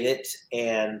we made it.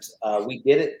 And we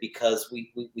did it because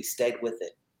we stayed with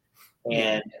it.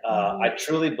 And I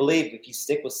truly believe if you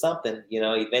stick with something, you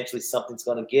know, eventually something's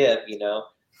going to give. You know,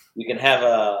 you can have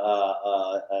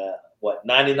a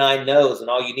 99 no's, and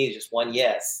all you need is just one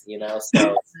yes. You know,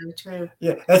 so true.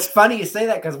 Yeah, it's funny you say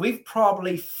that because we've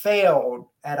probably failed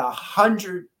at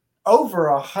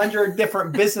over 100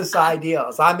 different business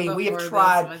ideas. I mean, we've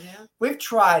tried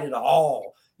it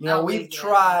all. You know, we've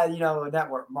tried, you know,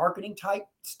 network marketing type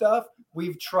stuff.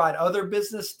 We've tried other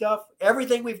business stuff.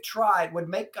 Everything we've tried would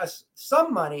make us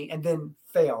some money and then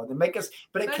fail and make us,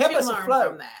 but it kept us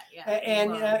afloat. Yeah,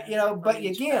 and you know, but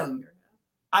again,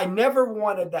 I never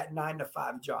wanted that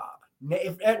 9-to-5 job.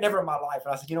 Never in my life.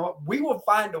 And I said, you know what, we will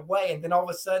find a way. And then all of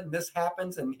a sudden this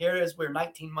happens, and here it is, we're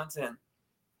 19 months in.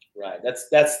 Right.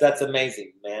 That's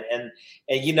amazing, man. And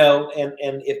you know, and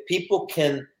if people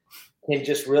can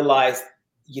just realize,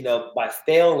 you know, by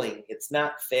failing, it's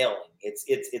not failing.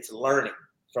 It's learning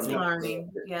from the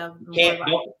learning. Yeah. You can't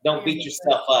don't beat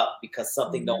yourself up because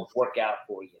something don't work out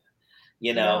for you,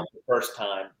 you know, the first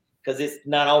time, because it's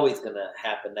not always going to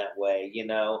happen that way, you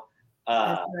know.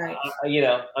 Right. You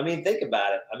know, I mean, think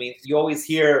about it. I mean, you always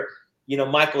hear, you know,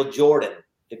 Michael Jordan,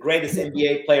 the greatest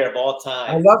NBA player of all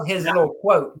time. I love his little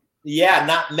quote. Yeah,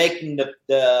 not making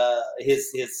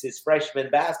his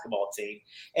freshman basketball team.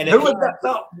 And who was that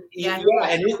felt?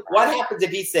 What happens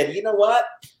if he said, you know what,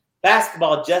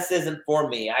 basketball just isn't for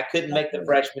me. I couldn't make the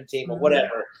freshman team or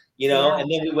whatever, you know,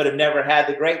 and then we would have never had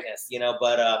the greatness, you know.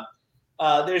 But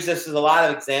there's just a lot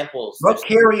of examples. Well,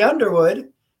 Carrie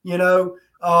Underwood, you know,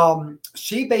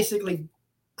 she basically,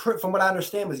 from what I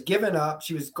understand, was giving up.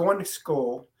 She was going to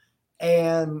school.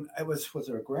 And it was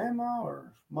her grandma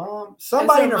or mom?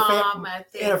 Somebody in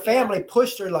her family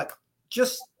pushed her, like,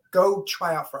 just go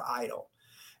try out for Idol.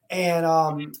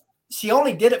 And she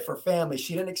only did it for family.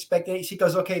 She didn't expect it. She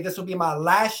goes, okay, this will be my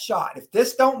last shot. If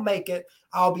this don't make it,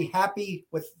 I'll be happy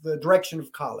with the direction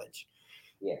of college.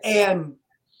 Yes. And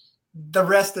the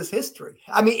rest is history.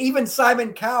 I mean, even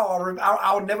Simon Cowell,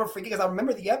 I'll never forget, because I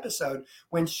remember the episode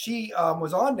when she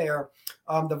was on there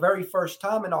the very first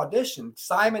time in audition.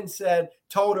 Simon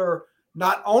told her,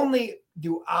 not only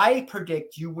do I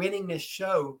predict you winning this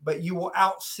show, but you will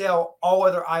outsell all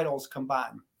other idols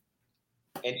combined.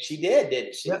 And she did,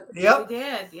 didn't she? Yep. She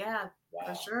did, yeah, wow.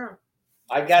 For sure.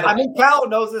 Simon Cowell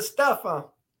knows this stuff, huh?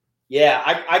 Yeah,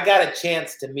 I got a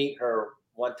chance to meet her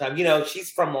one time. You know,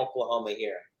 she's from Oklahoma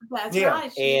here. That's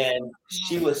right. And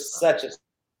she was such a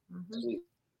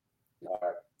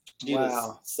sweetheart. She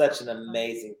was such an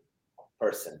amazing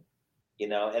person, you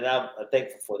know, and I'm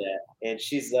thankful for that. And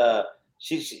she's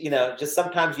you know, just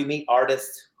sometimes you meet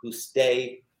artists who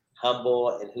stay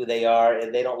humble and who they are,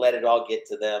 and they don't let it all get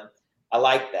to them. I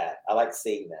like that. I like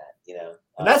seeing that, you know.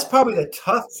 And that's probably the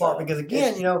tough part, because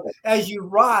again, you know, as you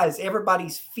rise,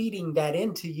 everybody's feeding that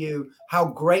into you, how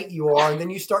great you are. And then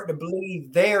you start to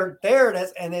believe there it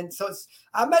is. And then, so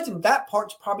I imagine that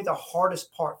part's probably the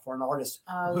hardest part for an artist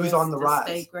who's on the rise.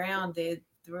 Stay grounded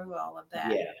through all of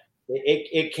that. Yeah,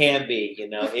 it can be, you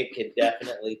know, it could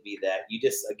definitely be that. You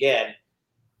just, again,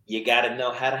 you got to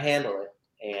know how to handle it.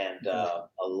 And a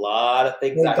lot of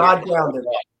things. God grounded.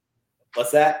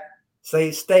 What's that?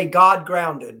 Stay God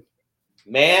grounded.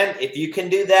 Man, if you can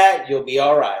do that, you'll be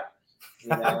all right. You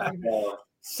know?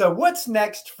 So what's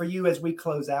next for you as we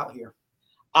close out here?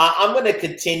 I'm going to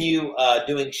continue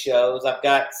doing shows. I've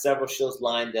got several shows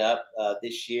lined up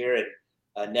this year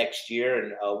and next year,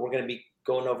 and we're going to be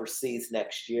going overseas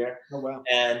next year. Oh wow!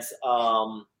 And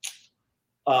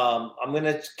I'm going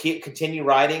to continue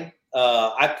writing.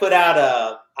 I put out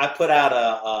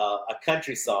a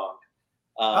country song.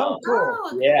 Oh,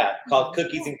 cool! Yeah, called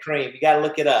 "Cookies and Cream." You got to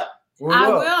look it up. I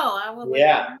will.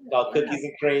 Yeah, called "Cookies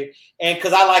and Cream," and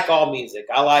because I like all music,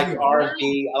 I like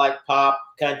R&B, I like pop,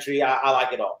 country, I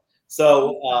like it all.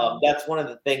 So that's one of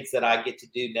the things that I get to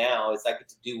do now is I get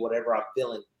to do whatever I'm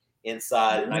feeling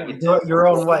inside, and I get to do it your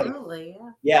own way. Absolutely,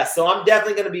 yeah. So I'm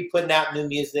definitely going to be putting out new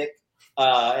music,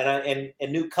 and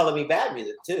new Color Me Bad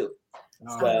music too.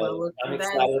 So I'm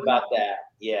excited about that.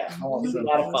 Yeah, awesome. It's a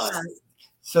lot of fun.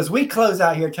 So as we close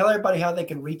out here, tell everybody how they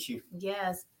can reach you.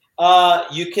 Yes.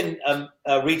 You can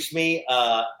reach me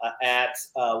at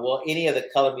any of the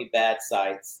Color Me Bad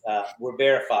sites. We're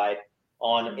verified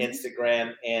on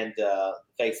Instagram and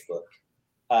Facebook,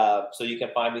 so you can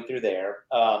find me through there.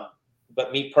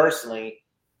 But me personally,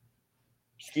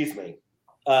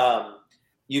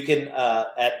 you can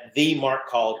at the Mark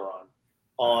Calderon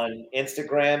on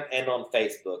Instagram and on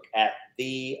Facebook at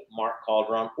the Mark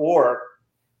Calderon or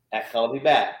at Color Me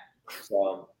Bad.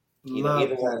 So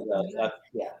either one of those.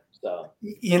 Yeah. So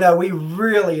we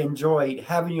really enjoyed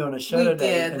having you on the show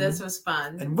today. We did. This was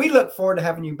fun, and we look forward to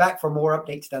having you back for more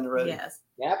updates down the road. Yes,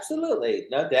 absolutely,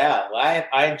 no doubt. Well,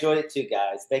 I enjoyed it too,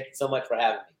 guys. Thank you so much for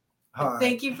having me. Right.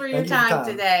 Thank you for your time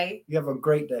today. You have a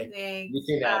great day. Thanks.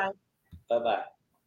 You too now. Bye bye.